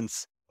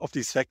performance of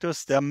these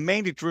factors, they're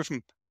mainly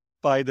driven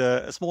by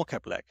the small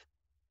cap leg.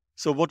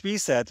 So what we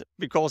said,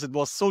 because it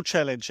was so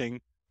challenging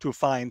to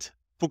find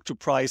book to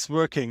price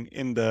working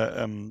in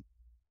the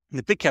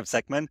big cap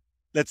segment,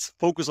 let's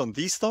focus on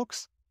these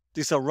stocks.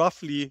 These are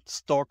roughly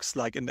stocks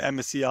like in the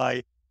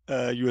MSCI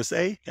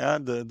USA,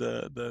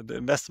 the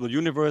investable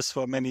universe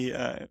for many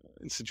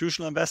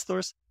institutional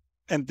investors.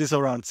 And this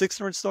around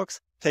 600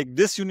 stocks. Take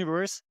this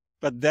universe,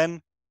 but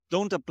then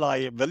don't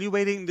apply value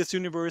weighting in this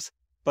universe,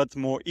 but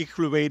more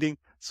equal weighting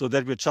so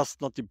that we're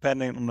just not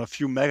depending on a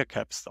few mega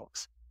cap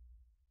stocks.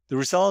 The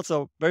results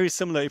are very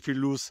similar if we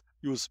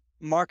use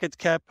market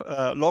cap,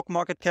 log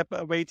market cap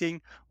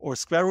weighting, or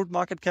square root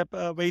market cap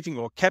weighting,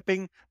 or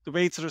capping the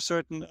weights at a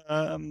certain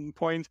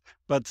point.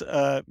 But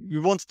we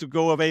wanted to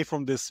go away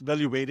from this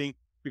value weighting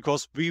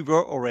because we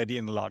were already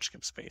in the large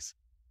cap space.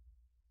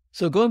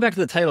 So going back to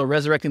the title,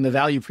 Resurrecting the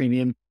Value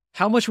Premium,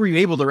 how much were you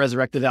able to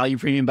resurrect the value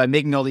premium by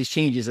making all these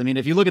changes? I mean,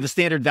 if you look at the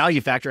standard value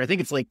factor, I think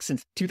it's like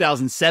since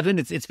 2007,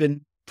 it's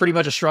been pretty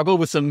much a struggle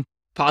with some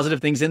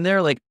positive things in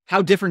there. Like,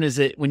 how different is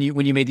it when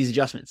you made these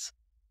adjustments?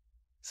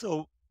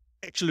 So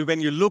actually,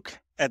 when you look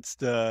at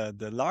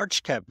the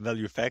large cap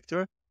value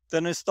factor,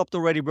 then it stopped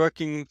already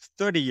working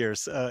 30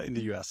 years in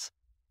the US.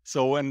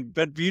 So when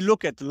we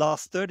look at the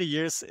last 30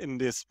 years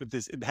with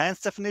this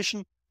enhanced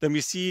definition, then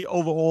we see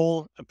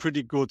overall a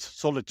pretty good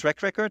solid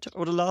track record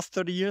over the last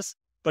 30 years.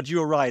 But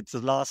you're right, the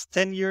last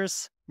 10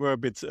 years were a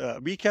bit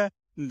weaker.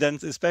 And then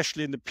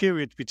especially in the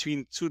period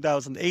between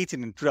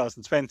 2018 and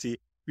 2020,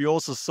 we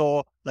also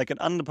saw like an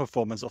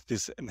underperformance of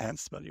this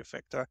enhanced value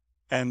factor.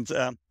 And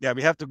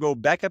we have to go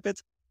back a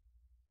bit.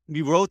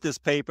 We wrote this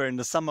paper in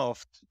the summer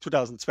of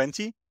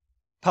 2020,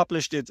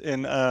 published it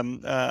in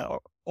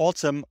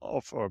autumn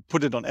or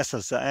put it on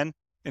SSRN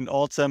in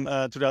autumn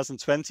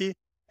 2020.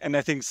 And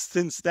I think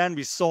since then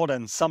we saw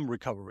then some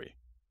recovery.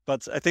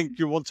 But I think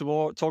you want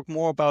to talk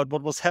more about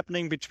what was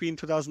happening between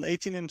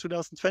 2018 and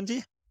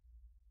 2020?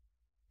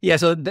 Yeah,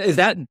 so is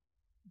that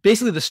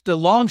basically the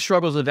long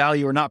struggles of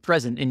value are not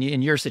present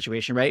in your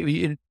situation,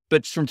 right?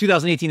 But from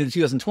 2018 to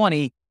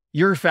 2020,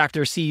 your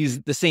factor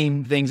sees the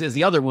same things as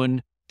the other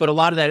one, but a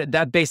lot of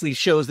that basically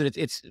shows that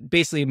it's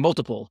basically a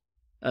multiple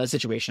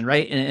situation,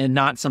 right? And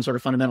not some sort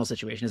of fundamental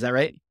situation. Is that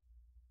right?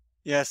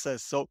 Yes.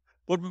 So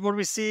what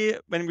we see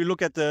when we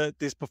look at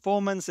this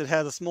performance, it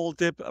had a small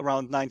dip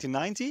around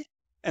 1990.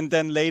 And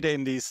then later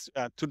in these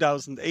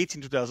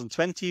 2018,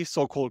 2020,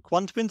 so-called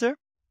quant winter.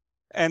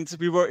 And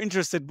we were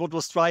interested what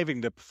was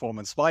driving the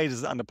performance. Why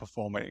is it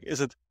underperforming?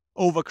 Is it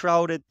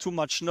overcrowded, too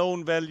much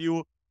known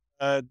value?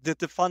 Did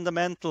the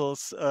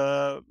fundamentals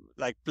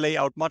play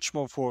out much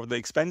more for the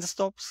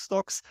expensive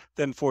stocks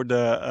than for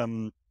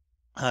the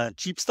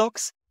cheap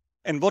stocks?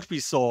 And what we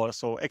saw,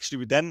 so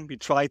actually we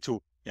tried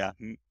to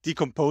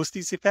decompose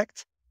these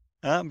effects.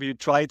 We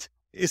tried,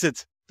 is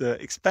it the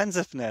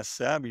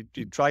expensiveness?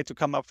 We tried to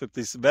come up with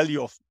this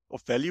value of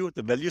value,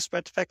 the value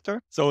spread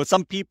factor. So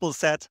some people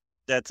said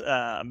that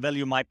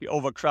value might be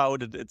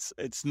overcrowded.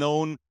 It's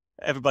known,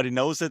 everybody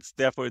knows it,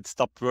 therefore it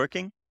stopped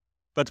working.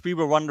 But we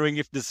were wondering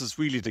if this is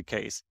really the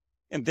case.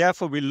 And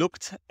therefore we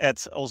looked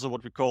at also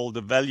what we call the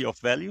value of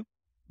value,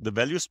 the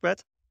value spread.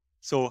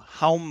 So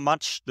how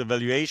much the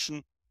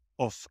valuation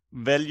of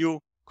value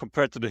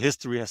compared to the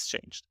history has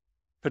changed.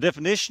 Per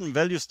definition,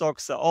 value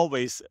stocks are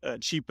always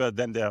cheaper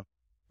than their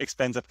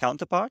expensive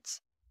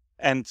counterparts.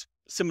 And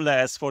similar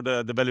as for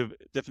the value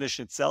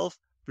definition itself,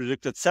 we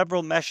looked at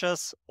several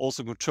measures,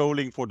 also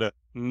controlling for the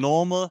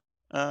normal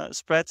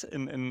spread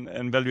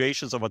in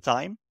valuations over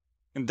time.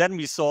 And then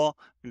we saw,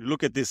 when you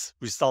look at this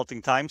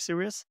resulting time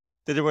series,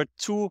 that there were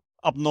two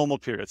abnormal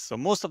periods. So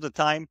most of the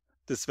time,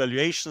 this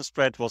valuation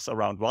spread was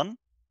around 1,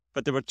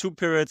 but there were 2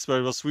 periods where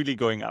it was really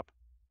going up.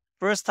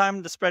 First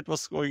time the spread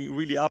was going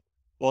really up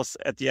was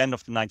at the end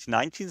of the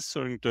 1990s,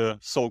 during the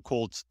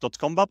so-called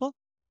dot-com bubble.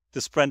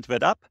 The spread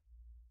went up.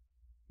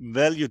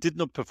 Value did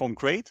not perform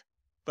great.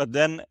 But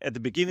then at the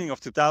beginning of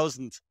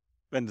 2000,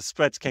 when the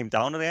spread came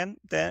down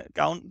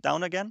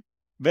again,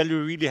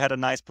 value really had a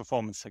nice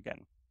performance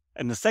again.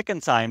 And the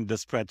second time the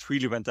spread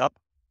really went up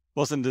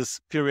was in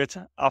this period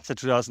after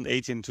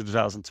 2018 to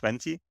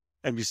 2020.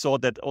 And we saw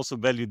that also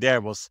value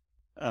there was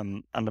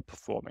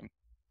underperforming.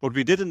 What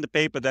we did in the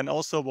paper then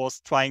also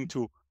was trying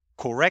to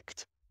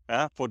correct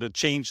for the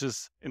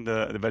changes in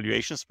the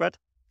valuation spread.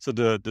 So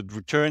the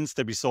returns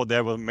that we saw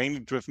there were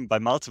mainly driven by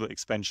multiple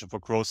expansion for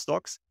growth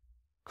stocks.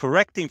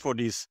 Correcting for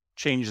these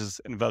changes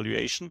in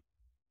valuation,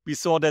 we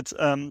saw that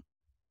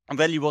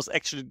value was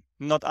actually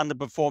not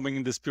underperforming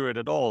in this period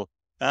at all,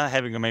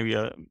 having maybe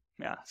a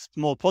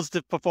small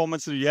positive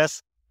performance in the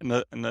US and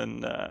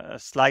then a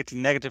slightly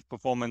negative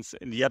performance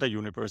in the other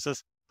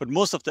universes. But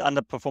most of the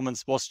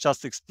underperformance was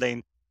just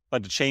explained by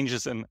the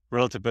changes in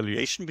relative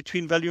valuation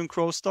between value and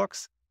growth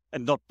stocks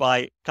and not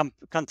by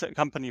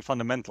company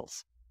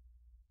fundamentals.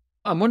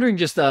 I'm wondering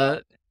just,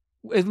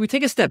 if we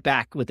take a step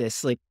back with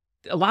this, like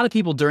a lot of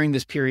people during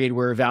this period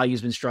where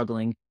value's been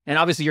struggling, and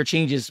obviously your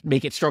changes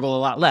make it struggle a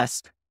lot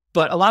less,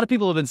 but a lot of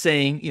people have been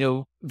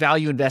saying,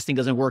 value investing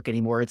doesn't work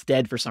anymore. It's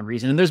dead for some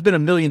reason. And there's been a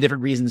million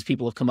different reasons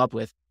people have come up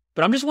with.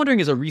 But I'm just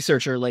wondering as a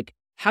researcher, like,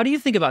 how do you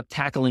think about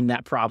tackling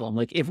that problem?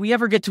 Like if we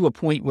ever get to a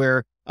point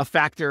where a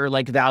factor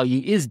like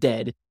value is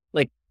dead,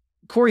 like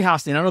Corey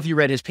Hostin, I don't know if you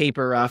read his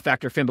paper,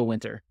 Factor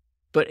Fimbulwinter,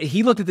 but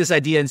he looked at this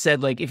idea and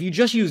said, like, if you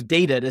just use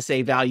data to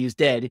say value's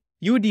dead,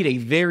 you would need a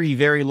very,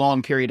 very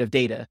long period of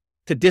data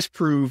to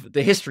disprove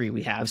the history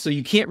we have. So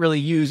you can't really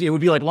it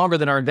would be like longer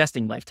than our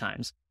investing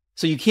lifetimes.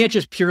 So you can't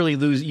just purely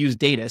use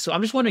data. So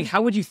I'm just wondering,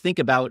 how would you think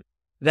about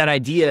that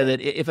idea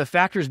that if a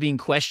factor is being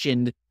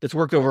questioned that's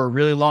worked over a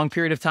really long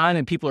period of time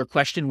and people are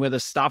questioning whether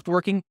it stopped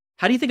working,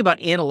 how do you think about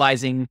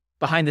analyzing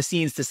behind the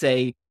scenes to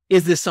say,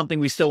 is this something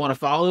we still want to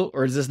follow,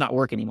 or does this not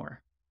work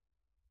anymore?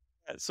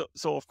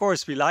 So of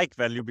course we like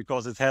value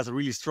because it has a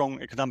really strong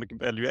economic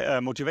value,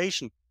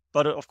 motivation.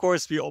 But of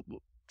course we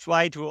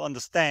try to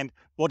understand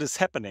what is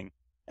happening.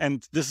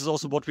 And this is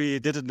also what we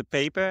did in the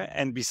paper.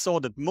 And we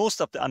saw that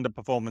most of the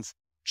underperformance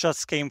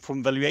just came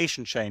from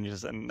valuation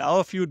changes. And in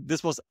our view,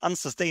 this was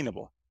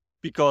unsustainable,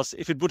 because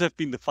if it would have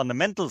been the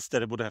fundamentals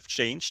that it would have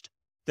changed,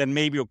 then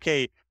maybe,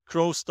 okay,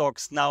 growth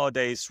stocks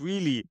nowadays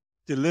really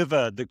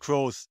deliver the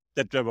growth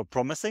that they were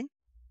promising.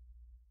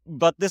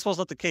 But this was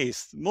not the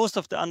case. Most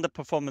of the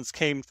underperformance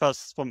came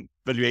first from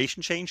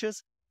valuation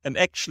changes. And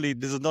actually,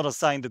 this is not a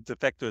sign that the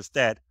factor is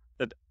dead,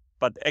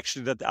 but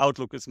actually that the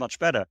outlook is much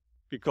better,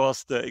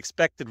 because the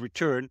expected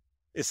return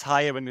is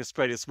higher when the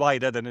spread is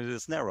wider than it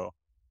is narrow.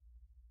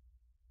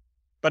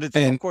 But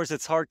of course,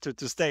 it's hard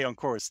to stay on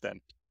course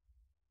then.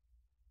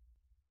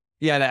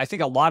 Yeah, and I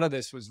think a lot of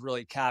this was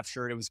really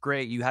captured. It was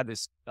great. You had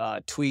this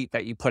tweet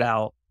that you put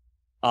out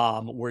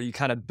where you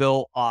kind of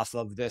built off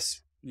of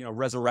this,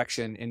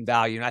 resurrection in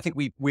value. And I think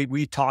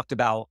we talked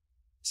about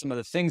some of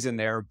the things in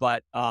there,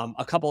 but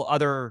a couple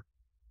other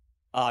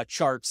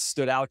charts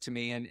stood out to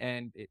me,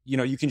 and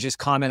you can just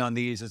comment on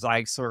these as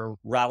I sort of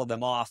rattle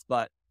them off.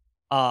 But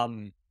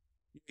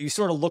you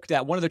sort of looked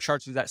at, one of the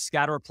charts was that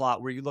scatter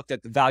plot where you looked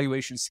at the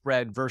valuation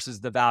spread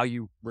versus the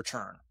value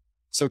return.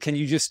 So can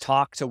you just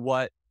talk to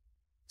what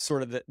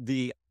sort of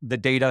the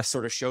data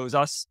sort of shows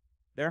us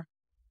there?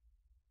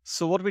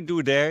 So what we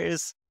do there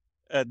is,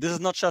 this is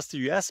not just the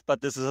US,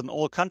 but this is an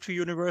all country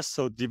universe,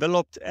 so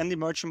developed and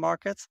emerging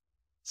markets.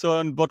 So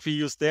and what we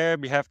use there,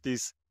 we have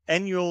these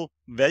annual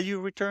value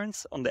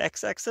returns on the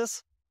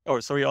x-axis, on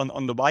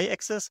the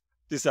y-axis.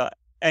 These are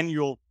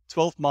annual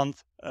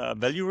 12-month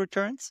value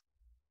returns.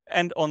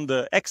 And on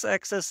the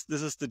x-axis,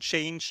 this is the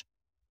change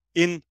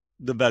in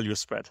the value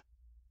spread.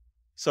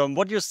 So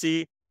what you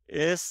see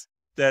is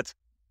that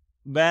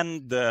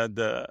when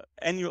the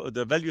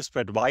value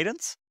spread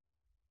widens,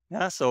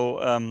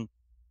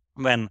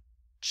 when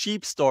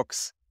cheap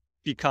stocks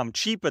become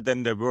cheaper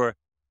than they were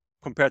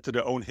compared to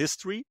their own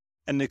history,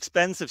 and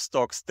expensive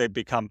stocks, they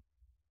become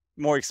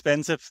more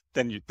expensive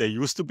than they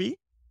used to be,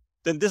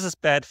 then this is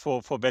bad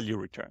for value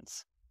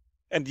returns.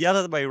 And the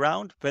other way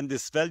around, when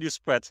this value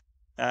spread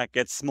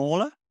gets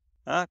smaller,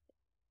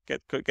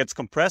 gets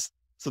compressed,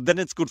 so then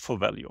it's good for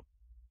value.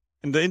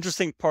 And the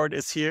interesting part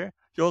is here,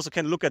 you also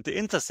can look at the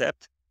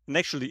intercept, and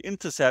actually the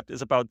intercept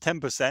is about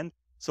 10%.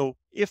 So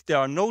if there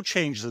are no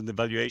changes in the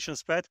valuation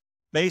spread,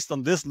 based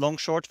on this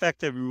long-short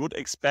factor, we would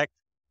expect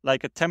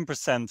like a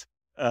 10%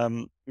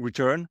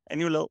 return,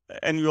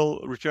 annual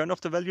return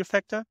of the value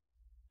factor.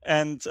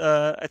 And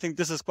I think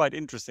this is quite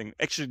interesting.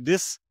 Actually,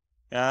 this,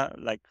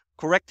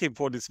 correcting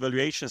for this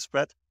valuation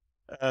spread,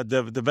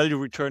 the value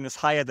return is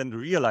higher than the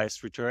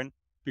realized return,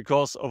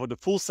 because over the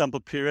full sample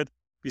period,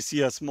 we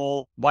see a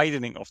small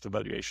widening of the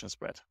valuation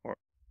spread.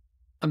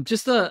 I'm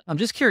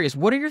just curious,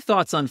 what are your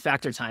thoughts on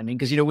factor timing?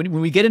 Because, when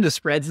we get into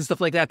spreads and stuff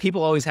like that,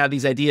 people always have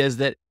these ideas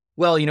that,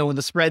 well, when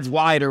the spread's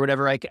wide or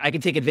whatever, I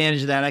can take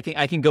advantage of that.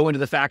 I can go into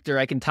the factor.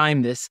 I can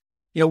time this.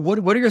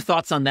 What are your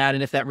thoughts on that,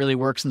 and if that really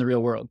works in the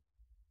real world?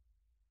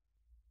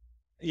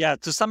 Yeah,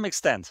 to some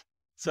extent.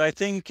 So I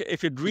think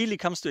if it really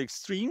comes to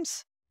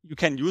extremes, you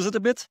can use it a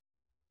bit.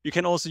 You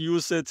can also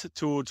use it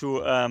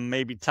to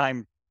maybe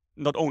time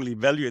not only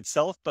value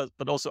itself, but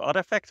also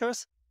other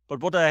factors.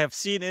 But what I have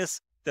seen is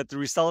that the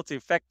resulting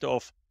factor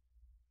of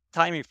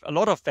timing a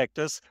lot of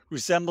factors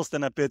resembles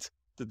then a bit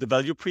the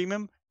value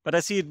premium. But I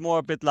see it more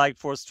a bit like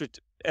for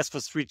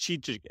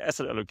strategic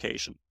asset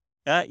allocation.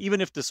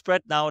 Even if the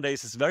spread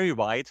nowadays is very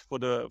wide for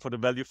the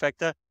value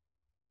factor,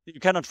 you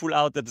cannot rule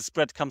out that the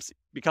spread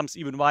becomes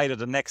even wider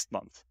the next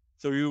month.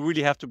 So you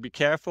really have to be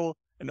careful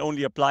and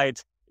only apply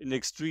it in the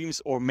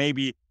extremes, or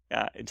maybe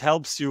it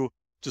helps you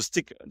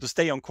to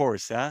stay on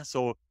course.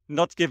 So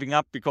not giving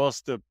up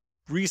because the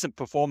recent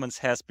performance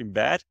has been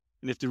bad.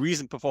 And if the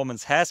recent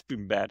performance has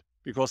been bad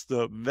because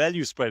the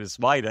value spread is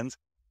widened,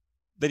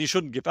 then you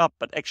shouldn't give up.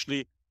 But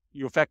actually,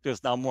 your factor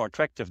is now more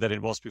attractive than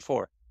it was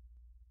before.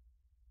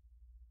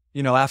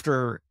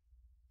 After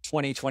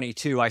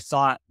 2022, I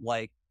thought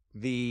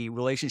the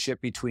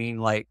relationship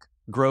between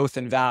growth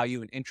and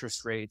value and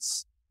interest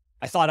rates,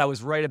 I thought I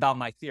was right about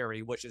my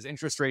theory, which is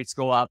interest rates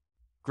go up,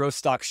 growth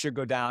stocks should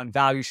go down,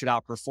 value should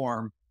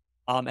outperform.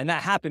 And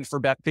that happened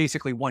for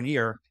basically 1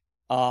 year.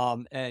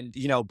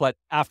 But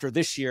after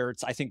this year,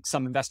 I think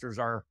some investors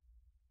are,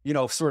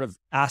 sort of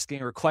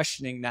asking or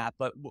questioning that.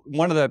 But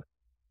one of the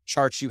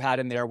charts you had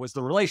in there was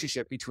the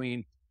relationship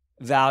between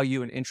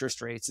value and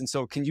interest rates. And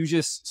so can you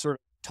just sort of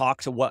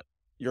talk to what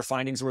your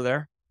findings were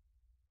there?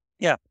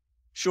 Yeah,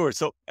 sure.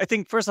 So I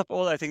think, first of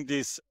all,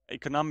 this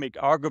economic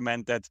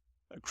argument that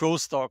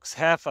growth stocks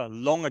have a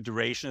longer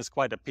duration is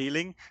quite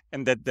appealing,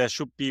 and that there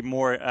should be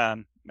more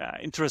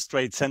interest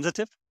rate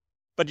sensitive.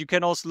 But you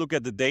can also look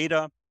at the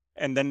data,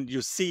 and then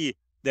you see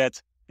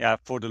that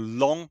for the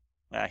long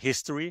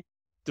history,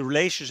 the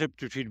relationship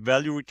between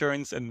value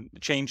returns and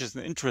changes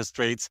in interest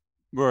rates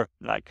were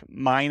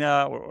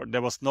minor, or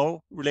there was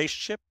no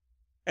relationship.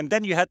 And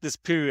then you had this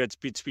period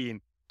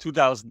between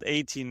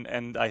 2018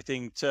 and I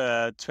think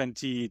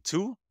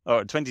 22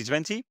 or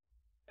 2020.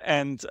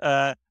 And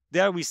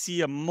there we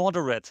see a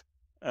moderate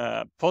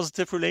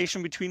positive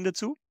relation between the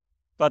two.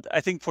 But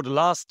I think for the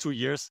last 2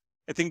 years,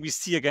 I think we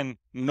see again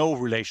no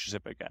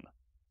relationship again.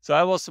 So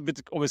I was a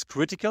bit always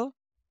critical,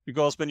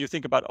 because when you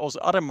think about also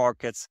other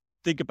markets,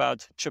 think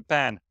about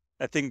Japan.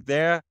 I think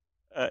their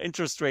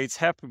interest rates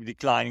have been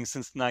declining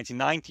since the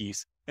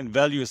 1990s, and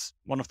value is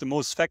one of the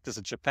most factors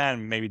in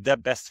Japan, maybe the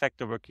best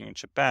factor working in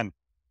Japan.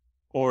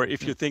 Or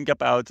if you think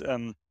about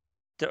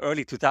the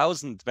early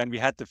 2000s, when we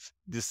had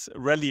this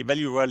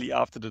value rally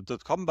after the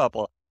dot-com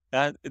bubble,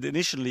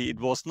 initially it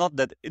was not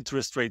that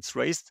interest rates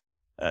raised,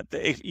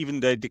 they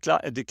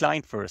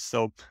declined first.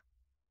 So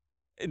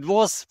it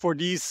was for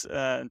these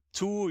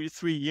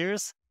 2-3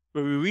 years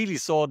where we really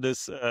saw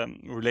this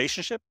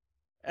relationship.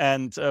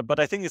 And but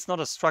I think it's not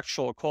a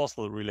structural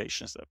causal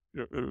relationship.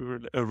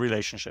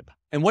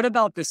 And what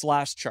about this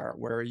last chart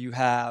where you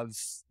have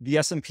the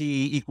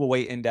S&P equal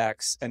weight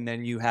index, and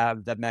then you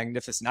have the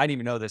magnificent, I didn't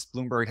even know this,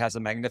 Bloomberg has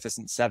a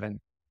magnificent 7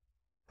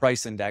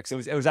 price index.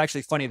 It was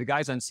actually funny. The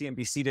guys on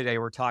CNBC today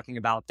were talking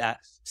about that.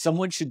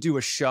 Someone should do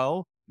a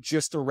show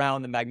just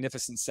around the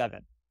magnificent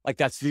 7. Like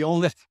that's the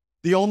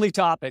only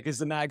topic is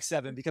the Mag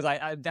 7, because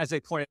I as they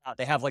pointed out,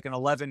 they have like an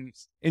 11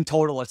 in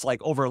total. It's like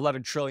over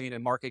 11 trillion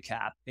in market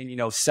cap,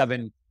 and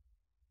 7,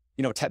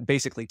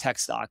 basically tech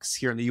stocks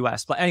here in the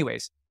US. But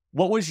anyways,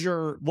 what was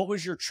your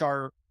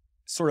chart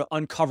sort of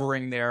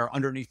uncovering there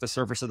underneath the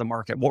surface of the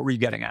market? What were you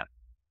getting at?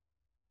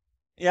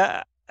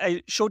 Yeah,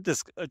 I showed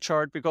this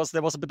chart because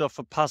there was a bit of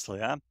a puzzle.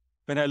 Yeah,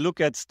 when I look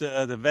at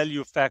the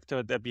value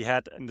factor that we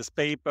had in this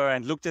paper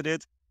and looked at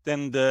it,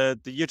 then the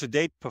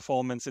year-to-date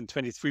performance in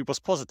 23 was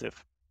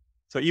positive.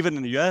 So even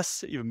in the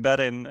US, even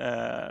better in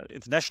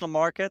international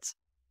markets.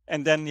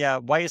 And then,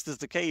 why is this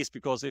the case?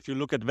 Because if you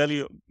look at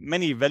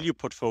many value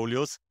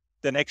portfolios,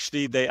 then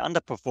actually they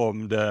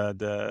underperform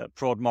the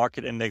broad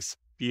market index,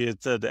 be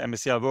it the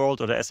MSCI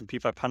World or the S&P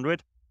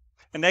 500.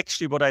 And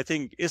actually what I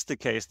think is the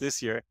case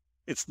this year,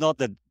 it's not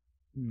that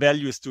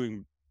value is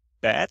doing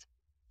bad.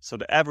 So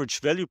the average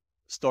value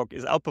stock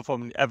is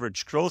outperforming the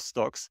average growth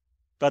stocks.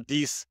 But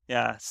these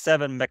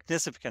 7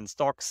 magnificent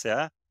stocks,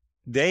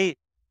 they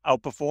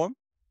outperform.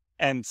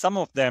 And some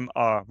of them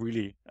are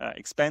really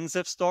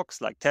expensive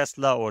stocks like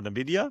Tesla or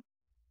Nvidia,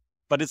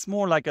 but it's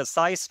more like a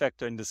size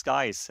factor in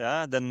disguise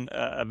than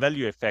a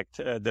value effect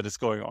that is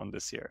going on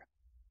this year.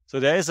 So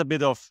there is a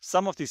bit of,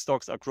 some of these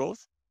stocks are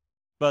growth,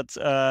 but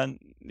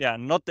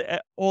not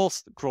all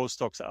growth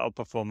stocks are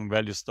outperforming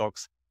value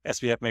stocks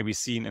as we have maybe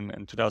seen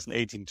in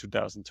 2018,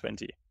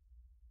 2020.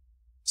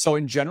 So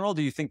in general,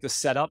 do you think the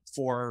setup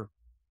for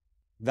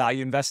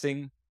value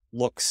investing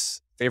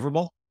looks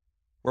favorable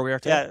where we are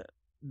today? Yeah.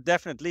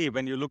 Definitely,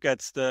 when you look at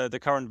the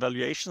current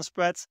valuation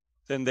spreads,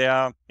 then they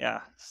are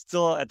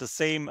still at the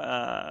same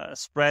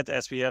spread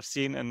as we have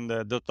seen in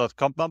the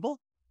dot-com bubble.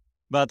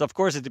 But of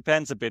course, it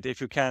depends a bit.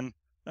 If you can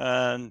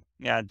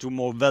do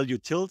more value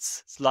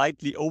tilts,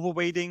 slightly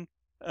overweighting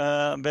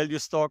value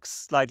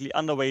stocks, slightly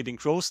underweighting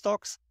growth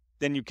stocks,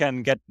 then you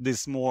can get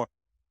this more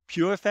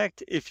pure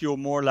effect. If you're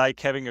more like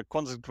having a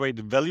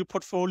concentrated value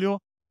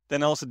portfolio,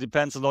 then also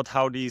depends a lot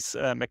how these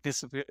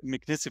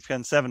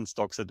magnificent 7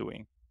 stocks are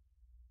doing.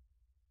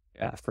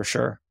 Yeah, for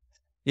sure.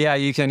 Yeah,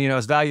 you can,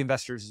 as value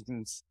investors, you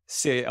can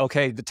say,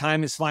 okay, the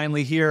time is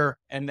finally here,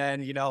 and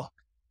then,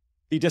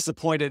 be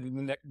disappointed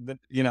in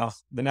the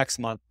next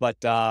month.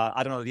 But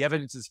I don't know, the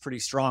evidence is pretty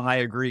strong. I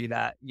agree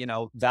that,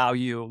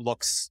 value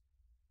looks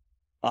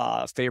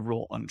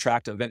favorable and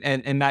attractive.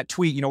 And that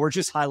tweet, we're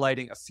just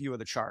highlighting a few of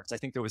the charts. I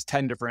think there was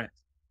 10 different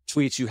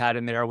tweets you had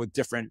in there with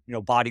different,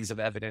 bodies of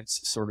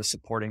evidence sort of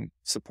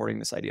supporting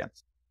this idea.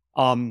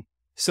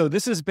 So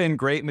this has been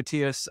great,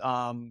 Matthias.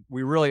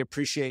 We really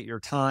appreciate your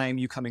time,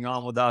 you coming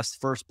on with us,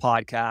 first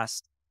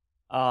podcast.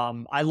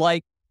 I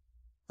like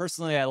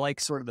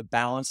sort of the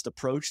balanced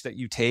approach that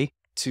you take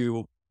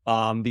to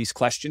these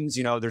questions.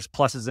 There's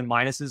pluses and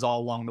minuses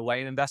all along the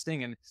way in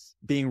investing, and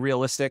being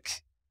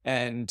realistic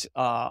and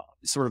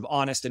sort of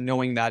honest and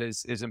knowing that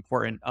is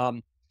important.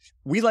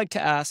 We like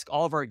to ask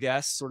all of our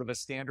guests sort of a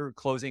standard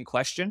closing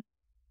question.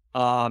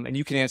 And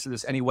you can answer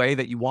this any way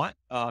that you want.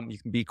 You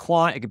can be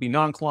quant, it could be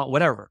non-quant,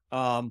 whatever.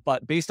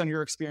 But based on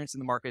your experience in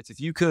the markets, if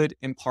you could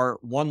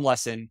impart one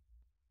lesson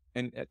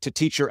to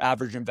teach your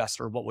average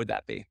investor, what would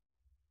that be?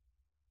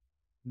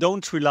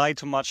 Don't rely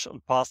too much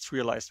on past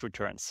realized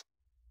returns.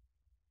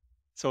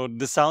 So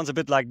this sounds a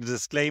bit like the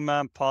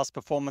disclaimer, past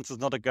performance is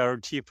not a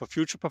guarantee for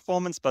future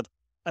performance, but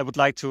I would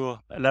like to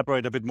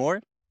elaborate a bit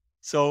more.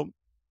 So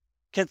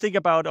can think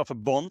about of a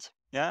bond.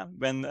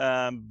 When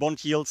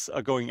bond yields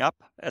are going up,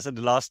 as in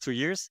the last 2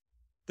 years,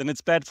 then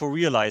it's bad for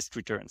realized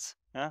returns.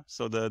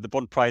 So the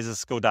bond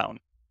prices go down.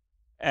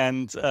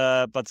 And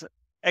but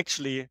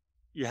actually,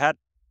 you had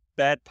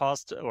bad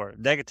past or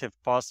negative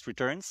past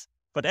returns,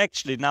 but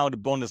actually now the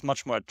bond is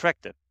much more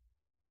attractive.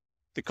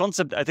 The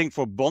concept, I think,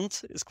 for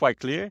bond is quite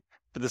clear,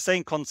 but the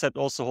same concept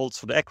also holds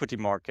for the equity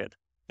market.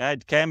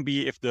 It can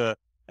be if the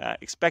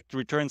expected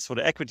returns for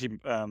the equity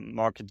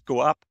market go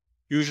up,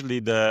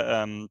 usually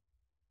the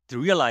the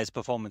realized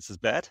performance is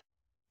bad.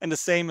 And the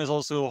same is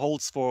also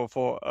holds for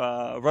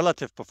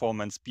relative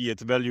performance, be it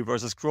value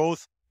versus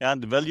growth. Yeah,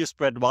 the value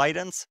spread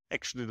widens.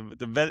 Actually,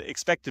 the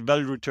expected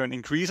value return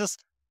increases,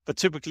 but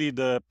typically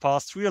the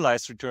past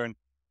realized return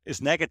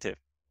is negative.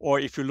 Or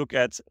if you look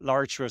at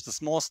large versus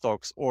small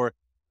stocks, or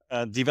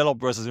developed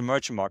versus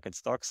emerging market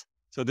stocks.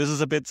 So this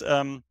is a bit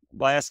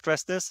why I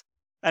stress this.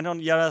 And on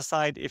the other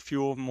side, if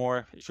you're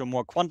more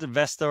quant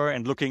investor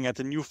and looking at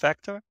a new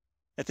factor,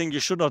 I think you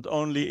should not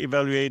only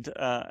evaluate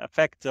a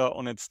factor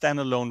on its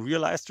standalone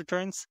realized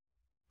returns,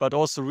 but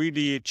also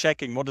really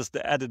checking what is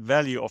the added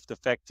value of the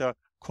factor,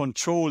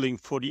 controlling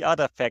for the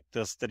other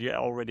factors that you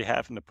already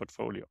have in the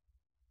portfolio.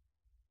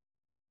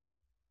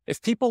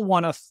 If people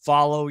want to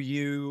follow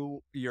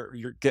you,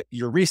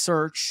 your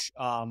research,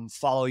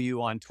 follow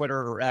you on Twitter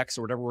or X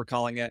or whatever we're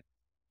calling it,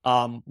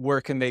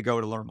 where can they go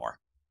to learn more?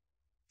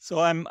 So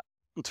I'm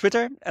on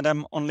Twitter and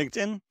I'm on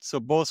LinkedIn. So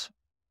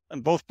on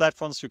both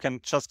platforms, you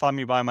can just find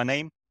me by my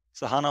name.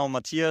 So Hanauer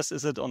Matthias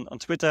is it on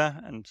Twitter,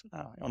 and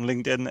on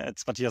LinkedIn,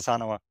 it's Matthias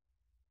Hanauer.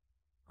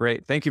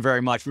 Great. Thank you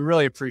very much. We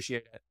really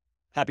appreciate it.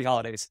 Happy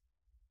holidays.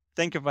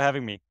 Thank you for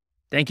having me.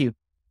 Thank you.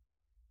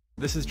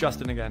 This is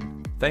Justin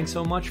again. Thanks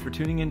so much for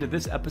tuning into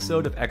this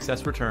episode of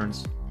Excess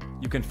Returns.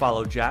 You can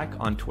follow Jack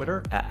on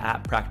Twitter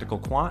at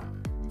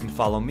 @PracticalQuant and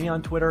follow me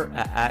on Twitter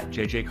at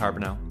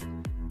 @JJCarbonell.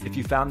 If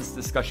you found this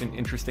discussion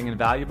interesting and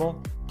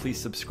valuable, please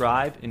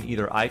subscribe in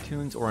either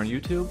iTunes or on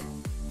YouTube,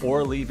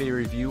 or leave a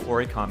review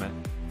or a comment.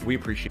 We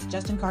appreciate it.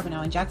 Justin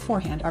Carbonell and Jack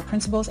Forehand are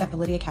principals at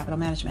Validia Capital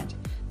Management.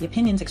 The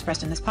opinions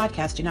expressed in this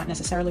podcast do not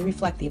necessarily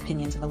reflect the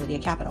opinions of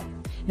Validia Capital.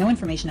 No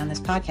information on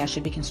this podcast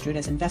should be construed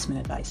as investment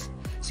advice.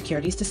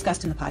 Securities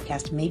discussed in the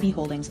podcast may be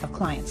holdings of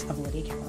clients of Validia Capital.